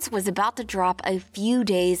defense was about to drop a few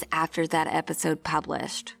days after that episode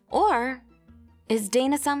published. Or is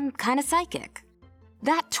Dana some kind of psychic?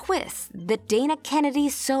 That twist that Dana Kennedy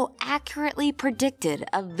so accurately predicted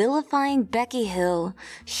of vilifying Becky Hill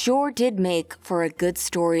sure did make for a good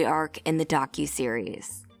story arc in the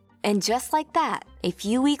docuseries. And just like that, a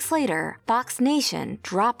few weeks later, Fox Nation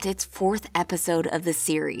dropped its 4th episode of the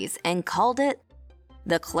series and called it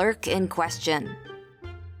The Clerk in Question.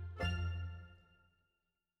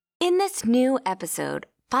 In this new episode,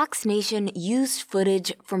 Fox Nation used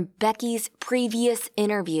footage from Becky's previous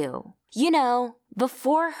interview. You know,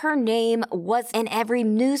 before her name was in every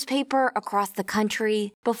newspaper across the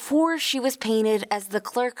country, before she was painted as the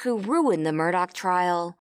clerk who ruined the Murdaugh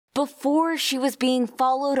trial, before she was being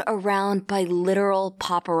followed around by literal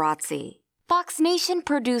paparazzi. Fox Nation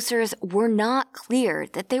producers were not clear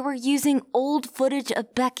that they were using old footage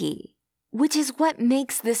of Becky, which is what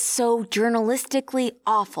makes this so journalistically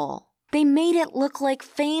awful. They made it look like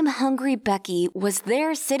fame-hungry Becky was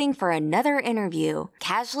there sitting for another interview,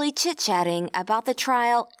 casually chit-chatting about the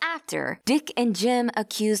trial after Dick and Jim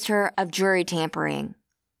accused her of jury tampering.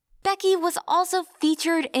 Becky was also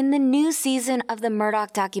featured in the new season of the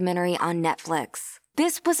Murdaugh documentary on Netflix.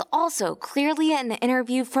 This was also clearly an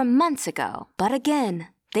interview from months ago, but again,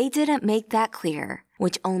 they didn't make that clear,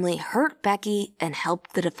 which only hurt Becky and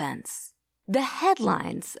helped the defense. The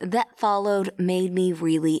headlines that followed made me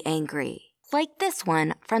really angry. like this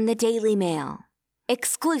one from the Daily Mail.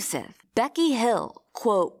 Exclusive. Becky Hill,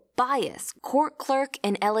 quote, bias court clerk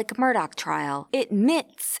in Alec Murdaugh trial,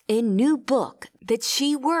 admits in new book that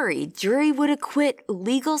she worried jury would acquit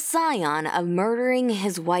legal scion of murdering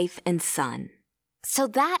his wife and son. So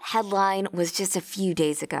that headline was just a few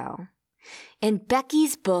days ago. And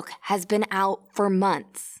Becky's book has been out for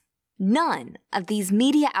months. None of these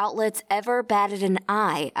media outlets ever batted an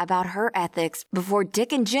eye about her ethics before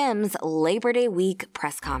Dick and Jim's Labor Day week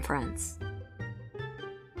press conference.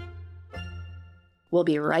 We'll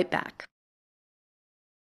be right back.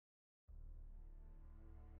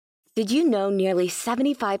 Did you know nearly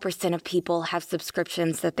 75% of people have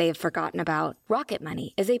subscriptions that they have forgotten about? Rocket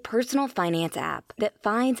Money is a personal finance app that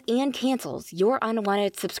finds and cancels your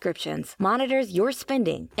unwanted subscriptions, monitors your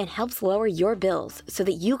spending, and helps lower your bills so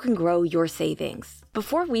that you can grow your savings.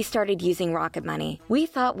 Before we started using Rocket Money, we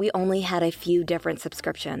thought we only had a few different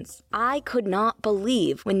subscriptions. I could not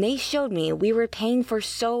believe when they showed me we were paying for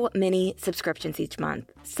so many subscriptions each month.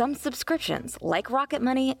 Some subscriptions, like Rocket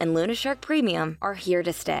Money and Luna Shark Premium, are here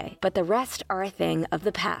to stay, but the rest are a thing of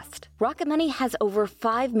the past. Rocket Money has over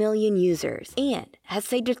 5 million users and has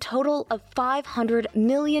saved a total of $500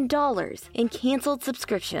 million in canceled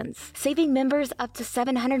subscriptions, saving members up to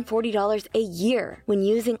 $740 a year when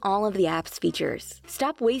using all of the app's features.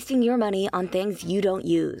 Stop wasting your money on things you don't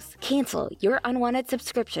use. Cancel your unwanted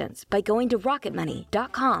subscriptions by going to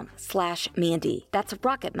rocketmoney.com/Mandy. That's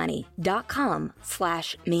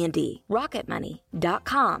rocketmoney.com/Mandy.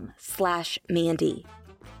 rocketmoney.com/Mandy.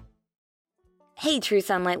 Hey, True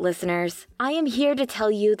Sunlight listeners. I am here to tell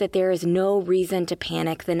you that there is no reason to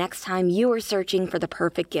panic the next time you are searching for the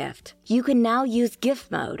perfect gift. You can now use gift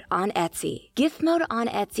mode on Etsy. Gift mode on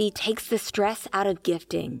Etsy takes the stress out of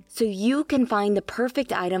gifting, so you can find the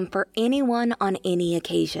perfect item for anyone on any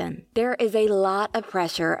occasion. There is a lot of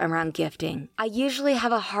pressure around gifting. I usually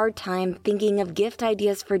have a hard time thinking of gift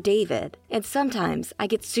ideas for David, and sometimes I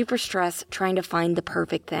get super stressed trying to find the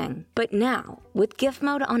perfect thing. But now, with gift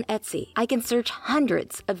mode on Etsy, I can search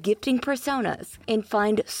hundreds of gifting personas and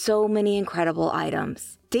find so many incredible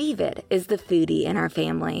items. David is the foodie in our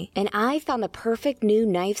family, and I found the perfect new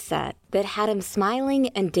knife set that had him smiling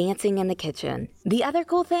and dancing in the kitchen. The other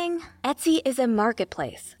cool thing? Etsy is a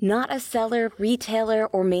marketplace, not a seller, retailer,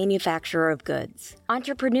 or manufacturer of goods.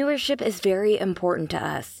 Entrepreneurship is very important to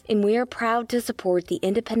us, and we are proud to support the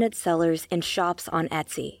independent sellers and shops on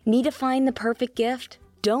Etsy. Need to find the perfect gift?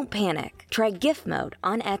 Don't panic. Try gift mode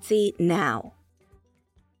on Etsy now.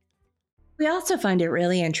 We also find it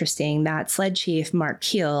really interesting that Sled Chief Mark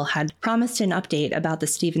Keel had promised an update about the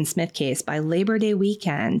Stephen Smith case by Labor Day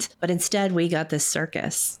weekend, but instead we got this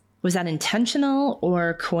circus. Was that intentional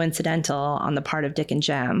or coincidental on the part of Dick and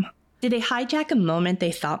Jim? Did they hijack a moment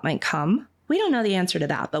they thought might come? We don't know the answer to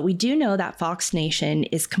that, but we do know that Fox Nation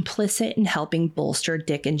is complicit in helping bolster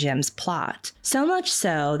Dick and Jim's plot. So much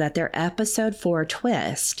so that their episode 4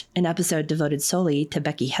 twist, an episode devoted solely to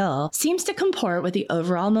Becky Hill, seems to comport with the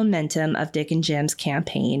overall momentum of Dick and Jim's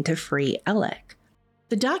campaign to free Alec.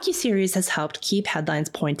 The docuseries has helped keep headlines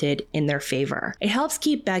pointed in their favor. It helps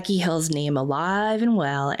keep Becky Hill's name alive and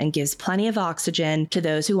well and gives plenty of oxygen to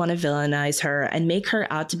those who want to villainize her and make her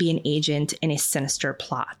out to be an agent in a sinister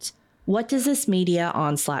plot. What does this media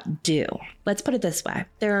onslaught do? Let's put it this way.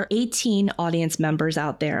 There are 18 audience members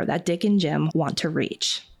out there that Dick and Jim want to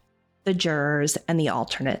reach. The jurors and the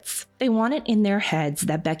alternates. They want it in their heads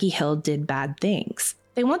that Becky Hill did bad things.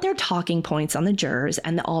 They want their talking points on the jurors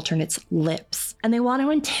and the alternates' lips. And they want to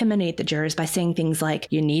intimidate the jurors by saying things like,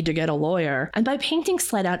 you need to get a lawyer, and by painting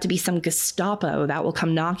Sled out to be some Gestapo that will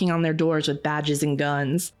come knocking on their doors with badges and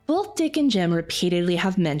guns. Both Dick and Jim repeatedly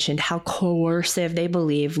have mentioned how coercive they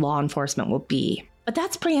believe law enforcement will be. But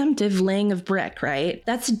that's preemptive laying of brick, right?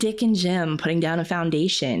 That's Dick and Jim putting down a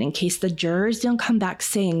foundation in case the jurors don't come back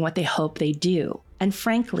saying what they hope they do. And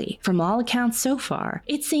frankly, from all accounts so far,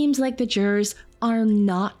 it seems like the jurors are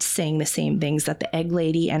not saying the same things that the egg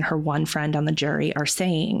lady and her one friend on the jury are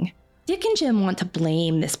saying. Dick and Jim want to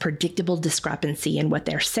blame this predictable discrepancy in what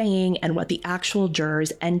they're saying and what the actual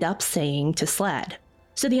jurors end up saying to Sled.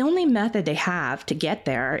 So the only method they have to get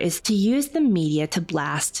there is to use the media to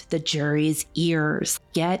blast the jury's ears.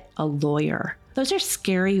 Get a lawyer. Those are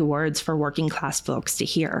scary words for working class folks to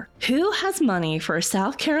hear. Who has money for a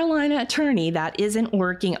South Carolina attorney that isn't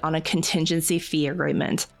working on a contingency fee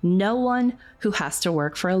agreement? No one who has to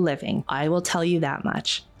work for a living. I will tell you that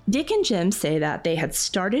much. Dick and Jim say that they had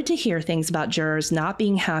started to hear things about jurors not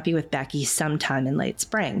being happy with Becky sometime in late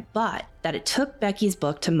spring, but that it took Becky's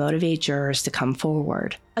book to motivate jurors to come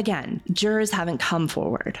forward. Again, jurors haven't come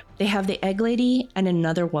forward. They have the egg lady and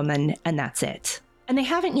another woman, and that's it. And they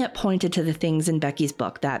haven't yet pointed to the things in Becky's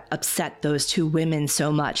book that upset those two women so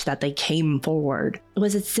much that they came forward.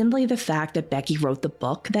 Was it simply the fact that Becky wrote the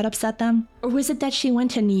book that upset them? Or was it that she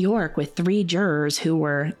went to New York with 3 jurors who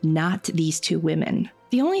were not these 2 women?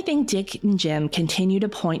 The only thing Dick and Jim continue to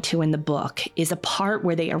point to in the book is a part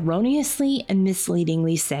where they erroneously and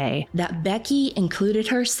misleadingly say that Becky included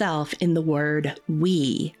herself in the word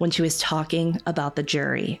 "we" when she was talking about the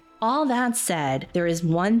jury. All that said, there is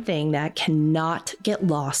one thing that cannot get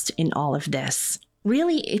lost in all of this.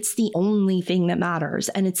 Really, it's the only thing that matters,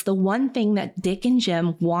 and it's the one thing that Dick and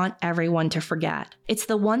Jim want everyone to forget. It's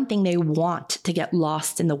the one thing they want to get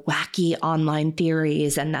lost in the wacky online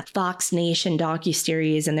theories and the Fox Nation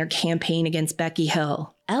docuseries and their campaign against Becky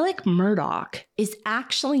Hill. Alec Murdaugh is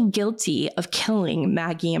actually guilty of killing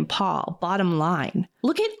Maggie and Paul, bottom line.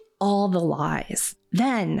 Look at all the lies.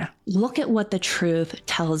 Then, look at what the truth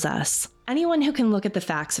tells us. Anyone who can look at the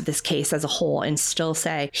facts of this case as a whole and still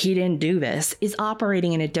say, he didn't do this, is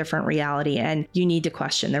operating in a different reality, and you need to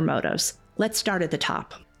question their motives. Let's start at the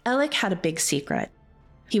top. Alec had a big secret.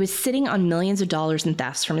 He was sitting on millions of dollars in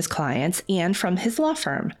thefts from his clients and from his law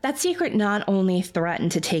firm. That secret not only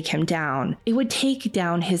threatened to take him down, it would take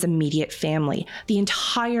down his immediate family, the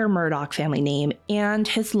entire Murdaugh family name, and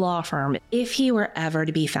his law firm if he were ever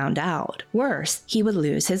to be found out. Worse, he would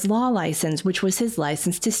lose his law license, which was his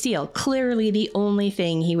license to steal, clearly the only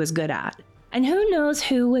thing he was good at. And who knows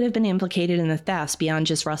who would have been implicated in the thefts beyond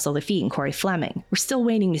just Russell Laffitte and Cory Fleming. We're still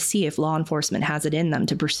waiting to see if law enforcement has it in them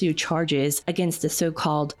to pursue charges against the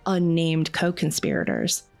so-called unnamed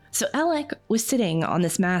co-conspirators. So Alec was sitting on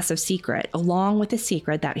this massive secret, along with the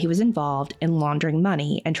secret that he was involved in laundering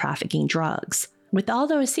money and trafficking drugs. With all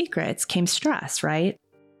those secrets came stress, right?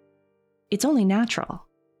 It's only natural.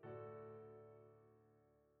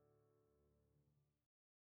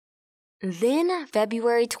 Then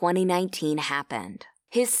February 2019 happened.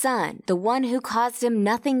 His son, the one who caused him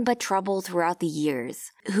nothing but trouble throughout the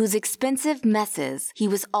years, whose expensive messes he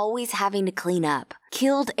was always having to clean up,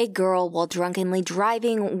 killed a girl while drunkenly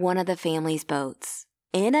driving one of the family's boats.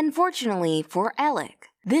 And unfortunately for Alec,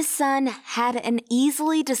 this son had an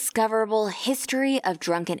easily discoverable history of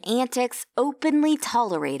drunken antics openly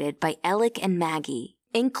tolerated by Alec and Maggie,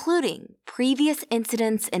 including previous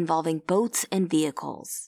incidents involving boats and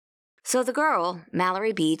vehicles. So the girl,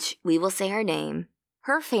 Mallory Beach, we will say her name,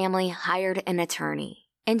 her family hired an attorney.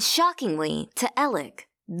 And shockingly to Alec,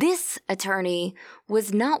 this attorney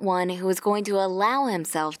was not one who was going to allow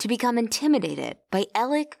himself to become intimidated by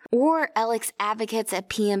Alec or Alec's advocates at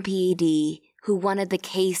PMPED who wanted the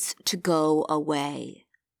case to go away.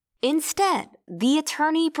 Instead, the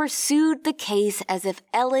attorney pursued the case as if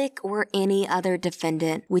Alec were any other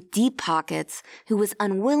defendant with deep pockets who was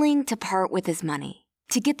unwilling to part with his money.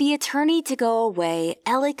 To get the attorney to go away,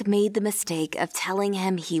 Alec made the mistake of telling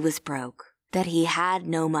him he was broke, that he had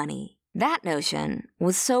no money. That notion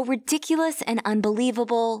was so ridiculous and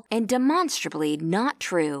unbelievable and demonstrably not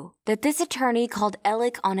true that this attorney called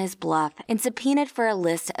Alec on his bluff and subpoenaed for a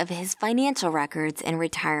list of his financial records and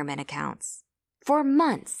retirement accounts. For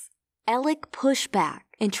months, Alec pushed back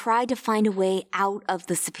and tried to find a way out of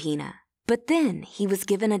the subpoena. But then he was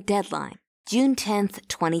given a deadline, June 10th,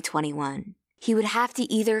 2021. He would have to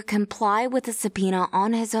either comply with the subpoena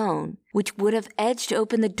on his own, which would have edged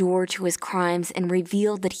open the door to his crimes and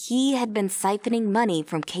revealed that he had been siphoning money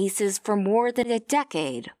from cases for more than a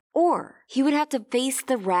decade, or he would have to face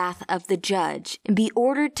the wrath of the judge and be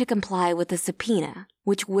ordered to comply with the subpoena,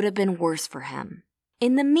 which would have been worse for him.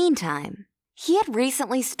 In the meantime, he had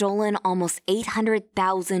recently stolen almost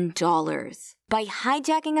 $800,000 by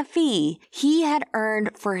hijacking a fee he had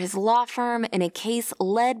earned for his law firm in a case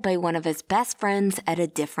led by one of his best friends at a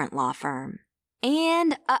different law firm.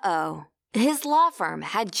 And his law firm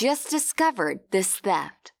had just discovered this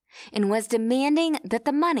theft and was demanding that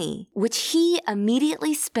the money, which he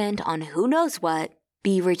immediately spent on who knows what,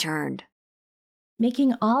 be returned.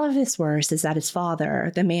 Making all of this worse is that his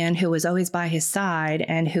father, the man who was always by his side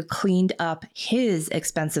and who cleaned up his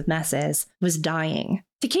expensive messes, was dying.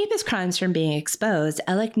 To keep his crimes from being exposed,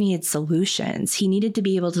 Alec needed solutions. He needed to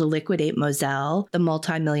be able to liquidate Moselle, the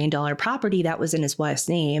multi-million-dollar property that was in his wife's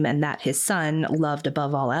name and that his son loved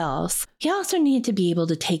above all else. He also needed to be able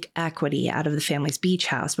to take equity out of the family's beach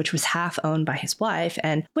house, which was half owned by his wife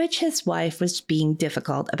and which his wife was being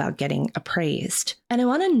difficult about getting appraised. And I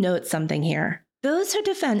want to note something here. Those who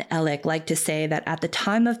defend Alec like to say that at the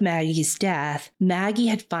time of Maggie's death, Maggie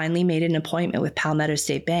had finally made an appointment with Palmetto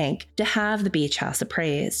State Bank to have the beach house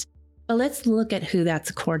appraised. But let's look at who that's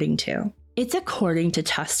according to. It's according to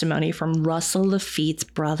testimony from Russell Laffitte's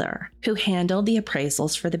brother, who handled the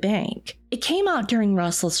appraisals for the bank. It came out during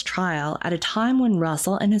Russell's trial at a time when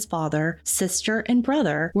Russell and his father, sister, and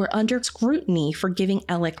brother were under scrutiny for giving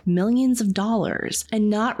Alec millions of dollars and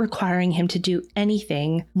not requiring him to do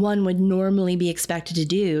anything one would normally be expected to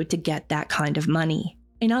do to get that kind of money.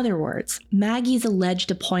 In other words, Maggie's alleged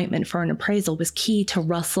appointment for an appraisal was key to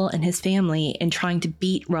Russell and his family in trying to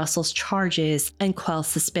beat Russell's charges and quell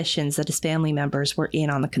suspicions that his family members were in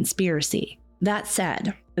on the conspiracy. That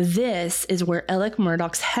said, this is where Alec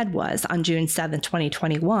Murdaugh's head was on June 7,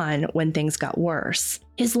 2021, when things got worse.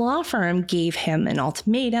 His law firm gave him an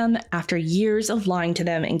ultimatum after years of lying to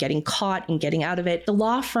them and getting caught and getting out of it. The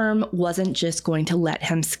law firm wasn't just going to let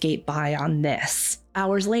him skate by on this.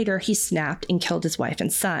 Hours later, he snapped and killed his wife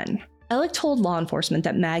and son. Alec told law enforcement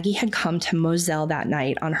that Maggie had come to Moselle that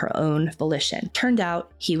night on her own volition. Turned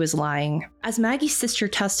out, he was lying. As Maggie's sister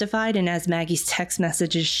testified and as Maggie's text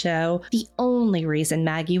messages show, the only reason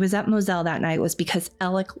Maggie was at Moselle that night was because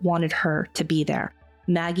Alec wanted her to be there.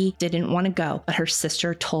 Maggie didn't want to go, but her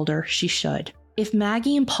sister told her she should. If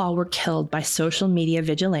Maggie and Paul were killed by social media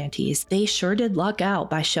vigilantes, they sure did luck out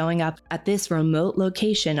by showing up at this remote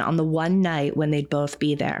location on the one night when they'd both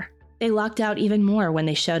be there. They lucked out even more when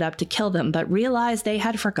they showed up to kill them, but realized they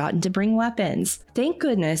had forgotten to bring weapons. Thank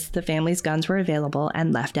goodness the family's guns were available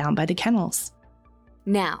and left down by the kennels.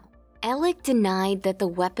 Now, Alec denied that the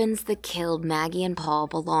weapons that killed Maggie and Paul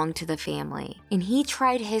belonged to the family, and he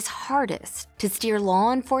tried his hardest to steer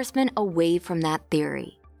law enforcement away from that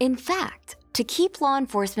theory. In fact, to keep law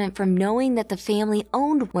enforcement from knowing that the family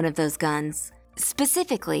owned one of those guns,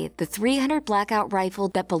 specifically the .300 Blackout rifle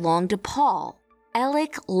that belonged to Paul,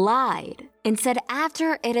 Alec lied and said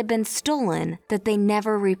after it had been stolen that they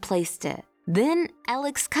never replaced it. Then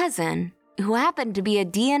Alec's cousin, who happened to be a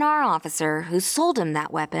DNR officer who sold him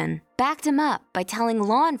that weapon, backed him up by telling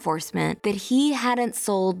law enforcement that he hadn't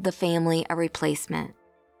sold the family a replacement.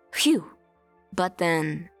 Phew. But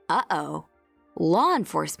then, law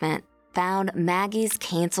enforcement found Maggie's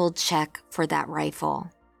canceled check for that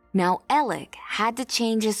rifle. Now Alec had to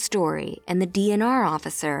change his story, and the DNR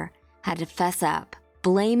officer had to fess up,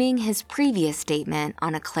 blaming his previous statement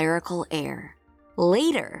on a clerical error.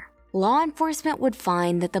 Later, law enforcement would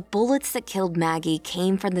find that the bullets that killed Maggie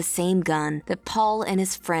came from the same gun that Paul and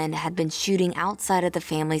his friend had been shooting outside of the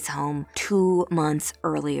family's home 2 months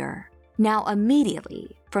earlier. Now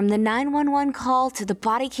immediately, from the 911 call to the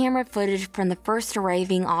body camera footage from the first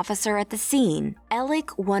arriving officer at the scene,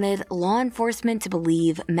 Alec wanted law enforcement to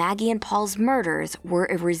believe Maggie and Paul's murders were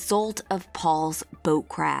a result of Paul's boat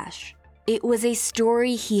crash. It was a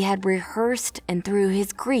story he had rehearsed, and through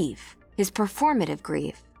his grief, his performative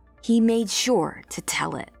grief, he made sure to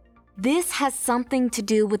tell it. "This has something to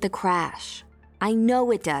do with the crash. I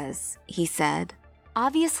know it does," he said.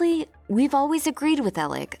 Obviously, we've always agreed with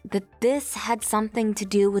Alec that this had something to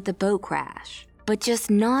do with the boat crash, but just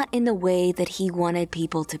not in the way that he wanted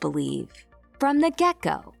people to believe. From the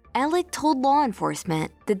get-go, Alec told law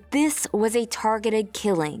enforcement that this was a targeted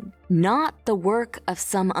killing, not the work of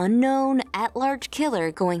some unknown at-large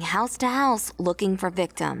killer going house to house looking for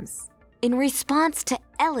victims. In response to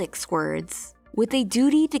Alec's words, with a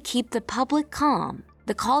duty to keep the public calm,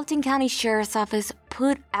 the Colleton County Sheriff's Office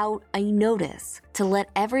put out a notice to let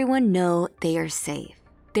everyone know they are safe.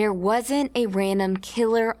 There wasn't a random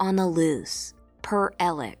killer on the loose, per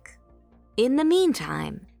Alec. In the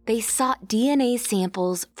meantime, they sought DNA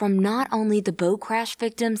samples from not only the boat crash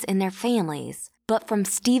victims and their families, but from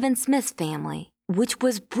Stephen Smith's family, which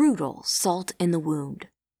was brutal salt in the wound.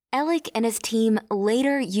 Alec and his team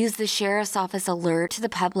later used the Sheriff's Office alert to the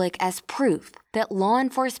public as proof that law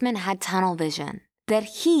enforcement had tunnel vision, that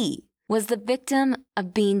he was the victim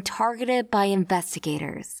of being targeted by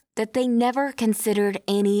investigators, that they never considered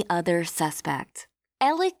any other suspect.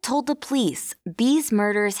 Alec told the police these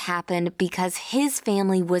murders happened because his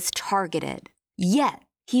family was targeted. Yet,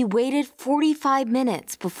 he waited 45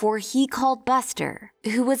 minutes before he called Buster,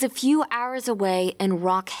 who was a few hours away in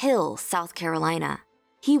Rock Hill, South Carolina.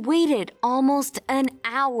 He waited almost an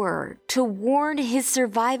hour to warn his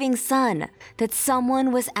surviving son that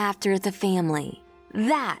someone was after the family.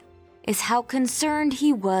 That is how concerned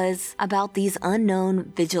he was about these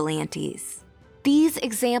unknown vigilantes. These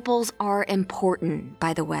examples are important,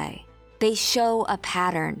 by the way. They show a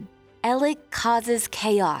pattern. Alec causes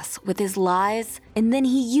chaos with his lies, and then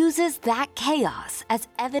he uses that chaos as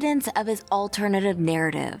evidence of his alternative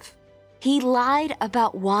narrative. He lied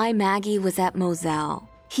about why Maggie was at Moselle.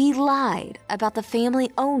 He lied about the family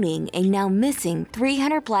owning a now missing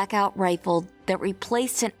 .300 Blackout rifle that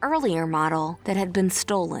replaced an earlier model that had been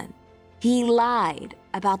stolen. He lied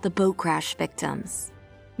about the boat crash victims.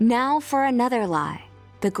 Now for another lie,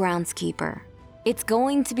 the groundskeeper. It's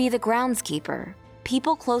going to be the groundskeeper.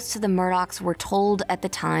 People close to the Murdaughs were told at the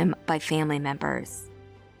time by family members.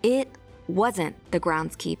 It wasn't the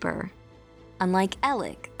groundskeeper. Unlike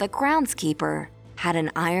Alec, the groundskeeper had an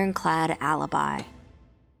ironclad alibi.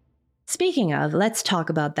 Speaking of, let's talk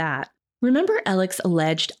about that. Remember Alec's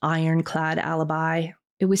alleged ironclad alibi?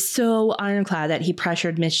 It was so ironclad that he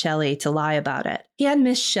pressured Miss Shelley to lie about it. He had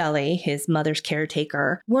Miss Shelley, his mother's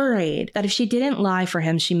caretaker, worried that if she didn't lie for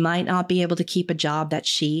him, she might not be able to keep a job that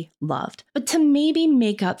she loved. But to maybe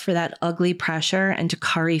make up for that ugly pressure and to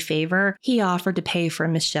curry favor, he offered to pay for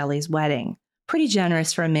Miss Shelley's wedding. Pretty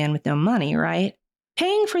generous for a man with no money, right?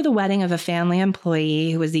 Paying for the wedding of a family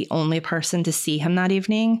employee who was the only person to see him that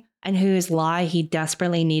evening and whose lie he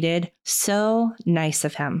desperately needed. So nice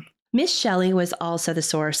of him. Miss Shelley was also the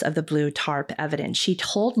source of the blue tarp evidence. She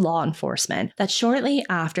told law enforcement that shortly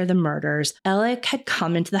after the murders, Alec had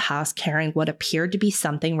come into the house carrying what appeared to be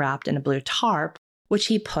something wrapped in a blue tarp, which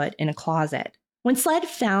he put in a closet. When SLED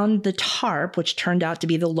found the tarp, which turned out to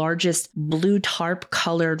be the largest blue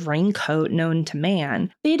tarp-colored raincoat known to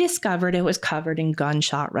man, they discovered it was covered in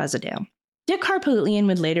gunshot residue. Dick Harpootlian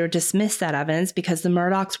would later dismiss that evidence because the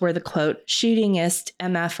Murdaughs were the, quote, shootingest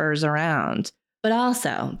MFers around. But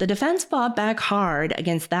also, the defense fought back hard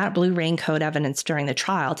against that blue raincoat evidence during the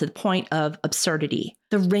trial to the point of absurdity.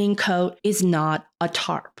 The raincoat is not a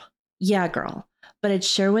tarp. Yeah, girl, but it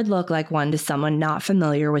sure would look like one to someone not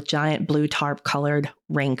familiar with giant blue tarp-colored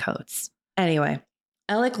raincoats. Anyway,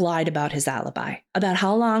 Alec lied about his alibi, about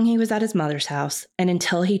how long he was at his mother's house, and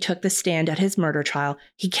until he took the stand at his murder trial,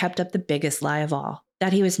 he kept up the biggest lie of all,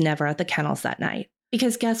 that he was never at the kennels that night.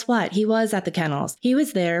 Because guess what? He was at the kennels. He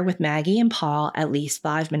was there with Maggie and Paul at least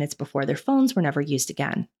 5 minutes before their phones were never used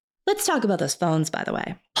again. Let's talk about those phones, by the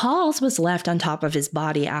way. Paul's was left on top of his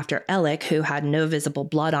body after Alec, who had no visible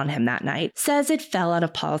blood on him that night, says it fell out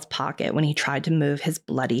of Paul's pocket when he tried to move his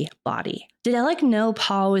bloody body. Did Alec know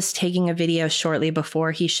Paul was taking a video shortly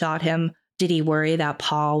before he shot him? Did he worry that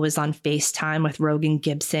Paul was on FaceTime with Rogan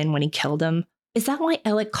Gibson when he killed him? Is that why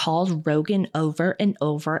Alec called Rogan over and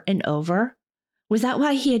over and over? Was that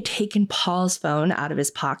why he had taken Paul's phone out of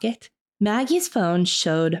his pocket? Maggie's phone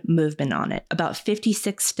showed movement on it, about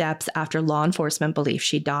 56 steps after law enforcement believed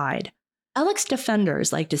she died. Alec's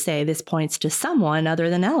defenders like to say this points to someone other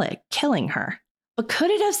than Alec killing her. But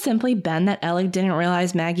could it have simply been that Alec didn't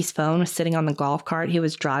realize Maggie's phone was sitting on the golf cart he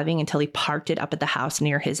was driving until he parked it up at the house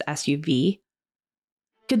near his SUV?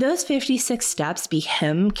 Could those 56 steps be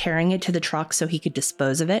him carrying it to the truck so he could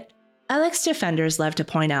dispose of it? Alec's defenders love to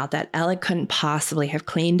point out that Alec couldn't possibly have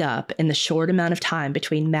cleaned up in the short amount of time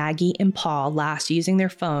between Maggie and Paul last using their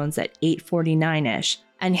phones at 8:49-ish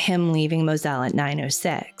and him leaving Moselle at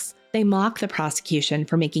 9:06. They mock the prosecution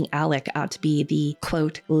for making Alec out to be the,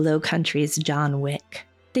 quote, Low Country's John Wick.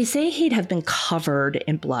 They say he'd have been covered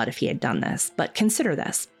in blood if he had done this, but consider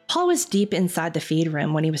this. Paul was deep inside the feed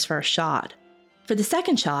room when he was first shot. For the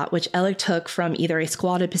second shot, which Alec took from either a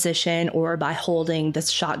squatted position or by holding the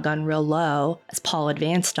shotgun real low as Paul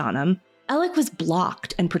advanced on him, Alec was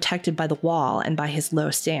blocked and protected by the wall and by his low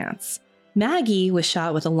stance. Maggie was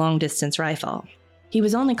shot with a long-distance rifle. He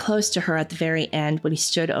was only close to her at the very end when he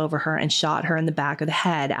stood over her and shot her in the back of the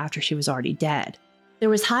head after she was already dead. There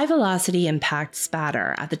was high-velocity impact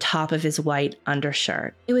spatter at the top of his white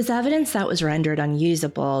undershirt. It was evidence that was rendered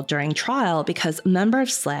unusable during trial because a member of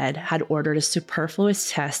SLED had ordered a superfluous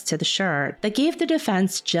test to the shirt that gave the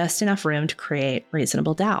defense just enough room to create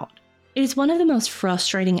reasonable doubt. It is one of the most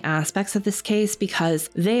frustrating aspects of this case because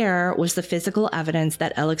there was the physical evidence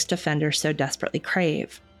that Alec's defenders so desperately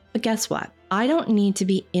crave. But guess what? I don't need to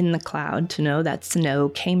be in the cloud to know that snow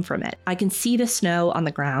came from it. I can see the snow on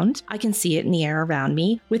the ground. I can see it in the air around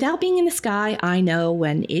me. Without being in the sky, I know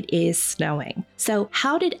when it is snowing. So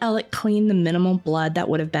how did Alec clean the minimal blood that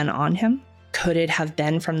would have been on him? Could it have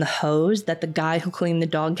been from the hose that the guy who cleaned the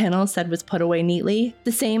dog kennel said was put away neatly?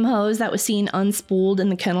 The same hose that was seen unspooled in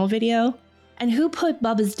the kennel video? And who put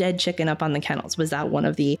Bubba's dead chicken up on the kennels? Was that one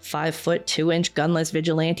of the 5-foot, 2-inch gunless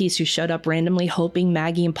vigilantes who showed up randomly hoping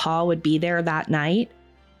Maggie and Paul would be there that night?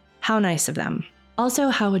 How nice of them. Also,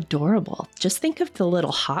 how adorable. Just think of the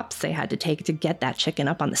little hops they had to take to get that chicken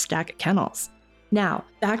up on the stack of kennels. Now,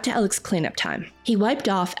 back to Alec's cleanup time. He wiped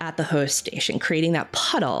off at the hose station, creating that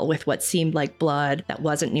puddle with what seemed like blood that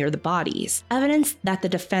wasn't near the bodies, evidence that the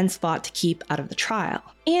defense fought to keep out of the trial.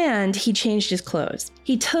 And he changed his clothes.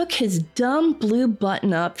 He took his dumb blue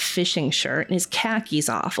button-up fishing shirt and his khakis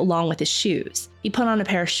off along with his shoes. He put on a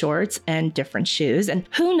pair of shorts and different shoes, and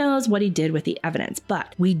who knows what he did with the evidence.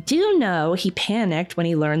 But we do know he panicked when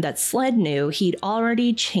he learned that Sled knew he'd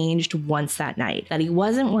already changed once that night, that he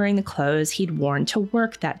wasn't wearing the clothes he'd worn to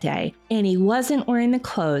work that day, and he wasn't wearing the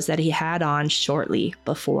clothes that he had on shortly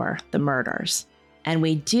before the murders. And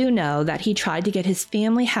we do know that he tried to get his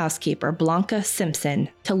family housekeeper, Blanca Simpson,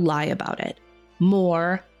 to lie about it.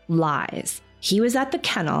 More lies. He was at the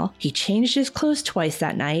kennel, he changed his clothes twice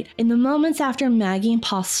that night. In the moments after Maggie and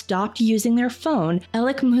Paul stopped using their phone,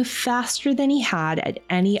 Alec moved faster than he had at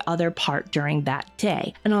any other part during that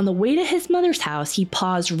day. And on the way to his mother's house, he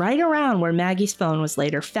paused right around where Maggie's phone was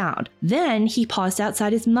later found. Then he paused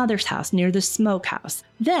outside his mother's house near the smokehouse.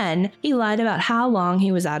 Then he lied about how long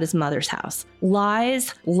he was at his mother's house.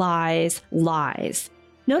 Lies, lies, lies.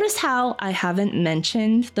 Notice how I haven't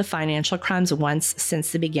mentioned the financial crimes once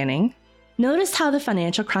since the beginning? Notice how the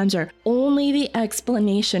financial crimes are only the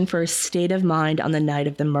explanation for his state of mind on the night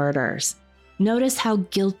of the murders. Notice how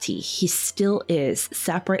guilty he still is,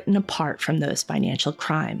 separate and apart from those financial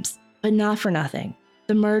crimes. But not for nothing.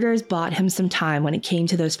 The murders bought him some time when it came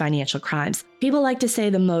to those financial crimes. People like to say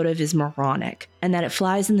the motive is moronic, and that it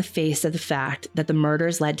flies in the face of the fact that the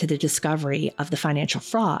murders led to the discovery of the financial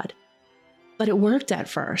fraud. But it worked at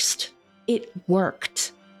first. It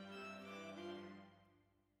worked.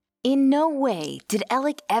 In no way did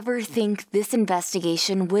Alec ever think this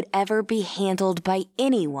investigation would ever be handled by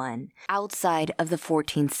anyone outside of the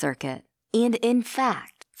 14th Circuit. And in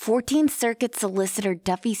fact, 14th Circuit solicitor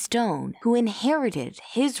Duffy Stone, who inherited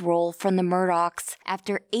his role from the Murdaughs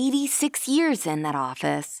after 86 years in that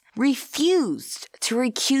office, refused to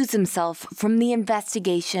recuse himself from the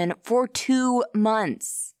investigation for 2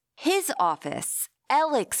 months. His office,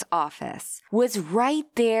 Alec's office, was right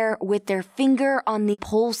there with their finger on the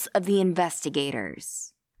pulse of the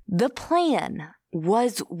investigators. The plan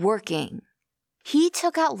was working. He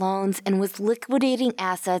took out loans and was liquidating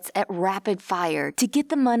assets at rapid fire to get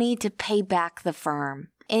the money to pay back the firm.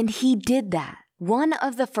 And he did that. One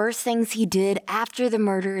of the first things he did after the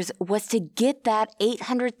murders was to get that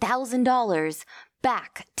 $800,000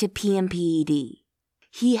 back to PMPED.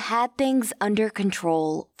 He had things under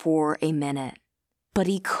control for a minute. But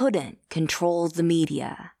he couldn't control the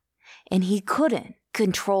media, and he couldn't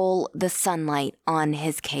control the sunlight on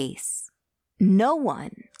his case. No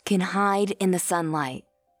one can hide in the sunlight.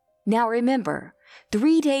 Now remember,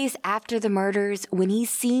 3 days after the murders, when he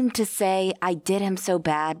seemed to say, "I did him so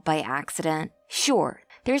bad" by accident, sure,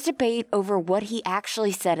 there's debate over what he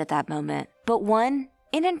actually said at that moment, but one,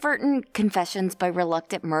 inadvertent confessions by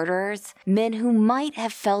reluctant murderers, men who might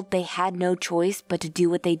have felt they had no choice but to do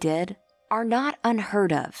what they did, are not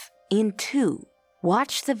unheard of. And two,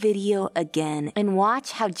 watch the video again and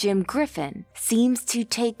watch how Jim Griffin seems to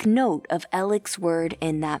take note of Alec's word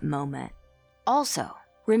in that moment. Also,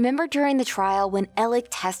 remember during the trial when Alec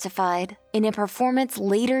testified in a performance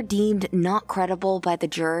later deemed not credible by the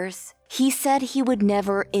jurors? He said he would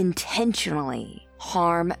never intentionally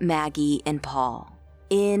harm Maggie and Paul.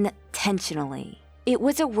 Intentionally. It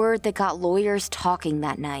was a word that got lawyers talking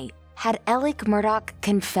that night. Had Alec Murdaugh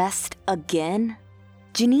confessed again?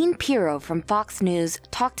 Janine Pirro from Fox News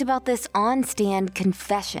talked about this on-stand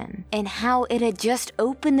confession and how it had just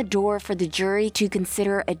opened the door for the jury to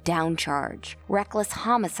consider a down charge, reckless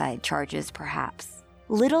homicide charges perhaps.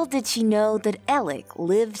 Little did she know that Alec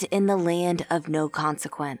lived in the land of no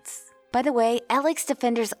consequence. By the way, Alec's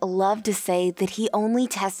defenders love to say that he only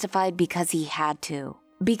testified because he had to.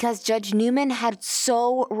 Because Judge Newman had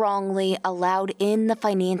so wrongly allowed in the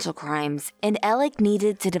financial crimes, and Alec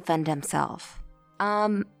needed to defend himself.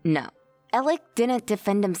 No. Alec didn't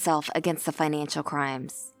defend himself against the financial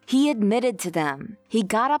crimes. He admitted to them. He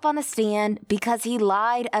got up on the stand because he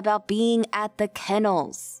lied about being at the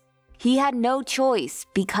kennels. He had no choice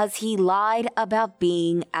because he lied about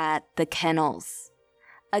being at the kennels.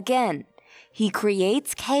 Again, he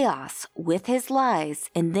creates chaos with his lies,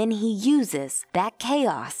 and then he uses that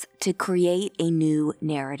chaos to create a new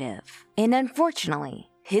narrative. And unfortunately,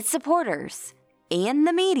 his supporters and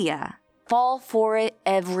the media fall for it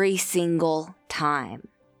every single time.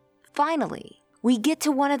 Finally, we get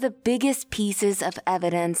to one of the biggest pieces of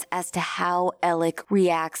evidence as to how Alec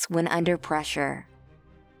reacts when under pressure.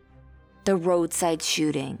 The roadside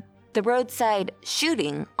shooting. The roadside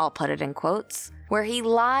shooting, I'll put it in quotes, where he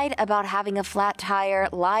lied about having a flat tire,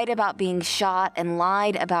 lied about being shot, and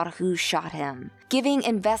lied about who shot him, giving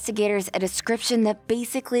investigators a description that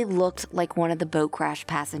basically looked like one of the boat crash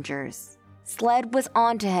passengers. Sled was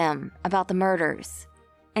on to him about the murders,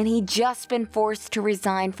 and he'd just been forced to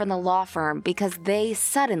resign from the law firm because they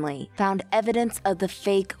suddenly found evidence of the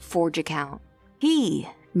fake Forge account. He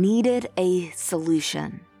needed a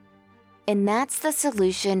solution. And that's the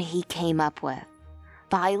solution he came up with: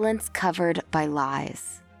 violence covered by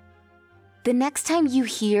lies. The next time you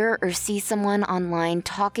hear or see someone online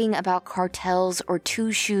talking about cartels or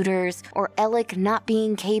two shooters or Alec not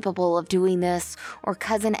being capable of doing this or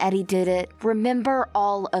Cousin Eddie did it, remember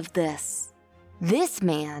all of this. This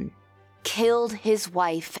man killed his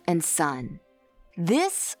wife and son.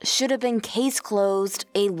 This should have been case closed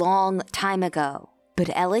a long time ago. But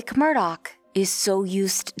Alec Murdaugh is so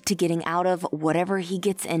used to getting out of whatever he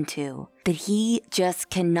gets into that he just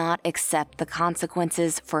cannot accept the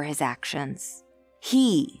consequences for his actions.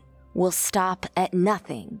 He will stop at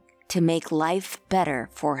nothing to make life better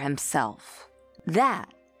for himself.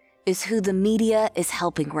 That is who the media is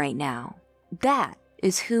helping right now. That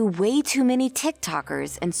is who way too many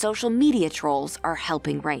TikTokers and social media trolls are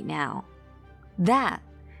helping right now. That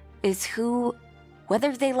is who,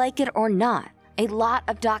 whether they like it or not, a lot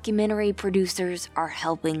of documentary producers are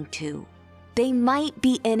helping too. They might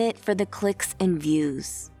be in it for the clicks and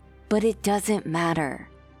views, but it doesn't matter.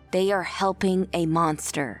 They are helping a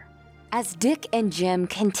monster. As Dick and Jim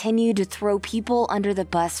continue to throw people under the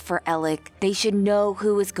bus for Alec, they should know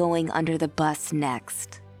who is going under the bus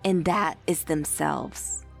next, and that is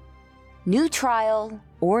themselves. New trial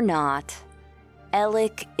or not,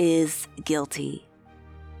 Alec is guilty.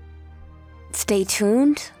 Stay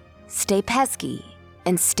tuned, stay pesky,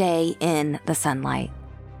 and stay in the sunlight.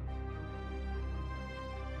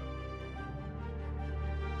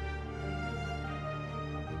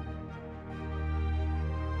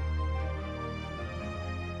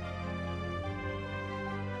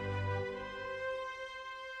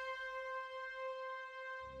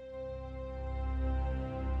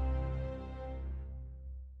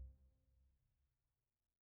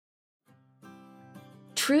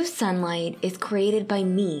 True Sunlight is created by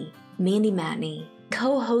me, Mandy Matney,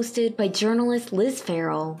 co-hosted by journalist Liz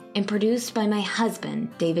Farrell, and produced by my husband,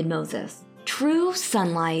 David Moses. True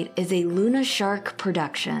Sunlight is a Luna Shark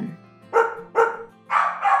production.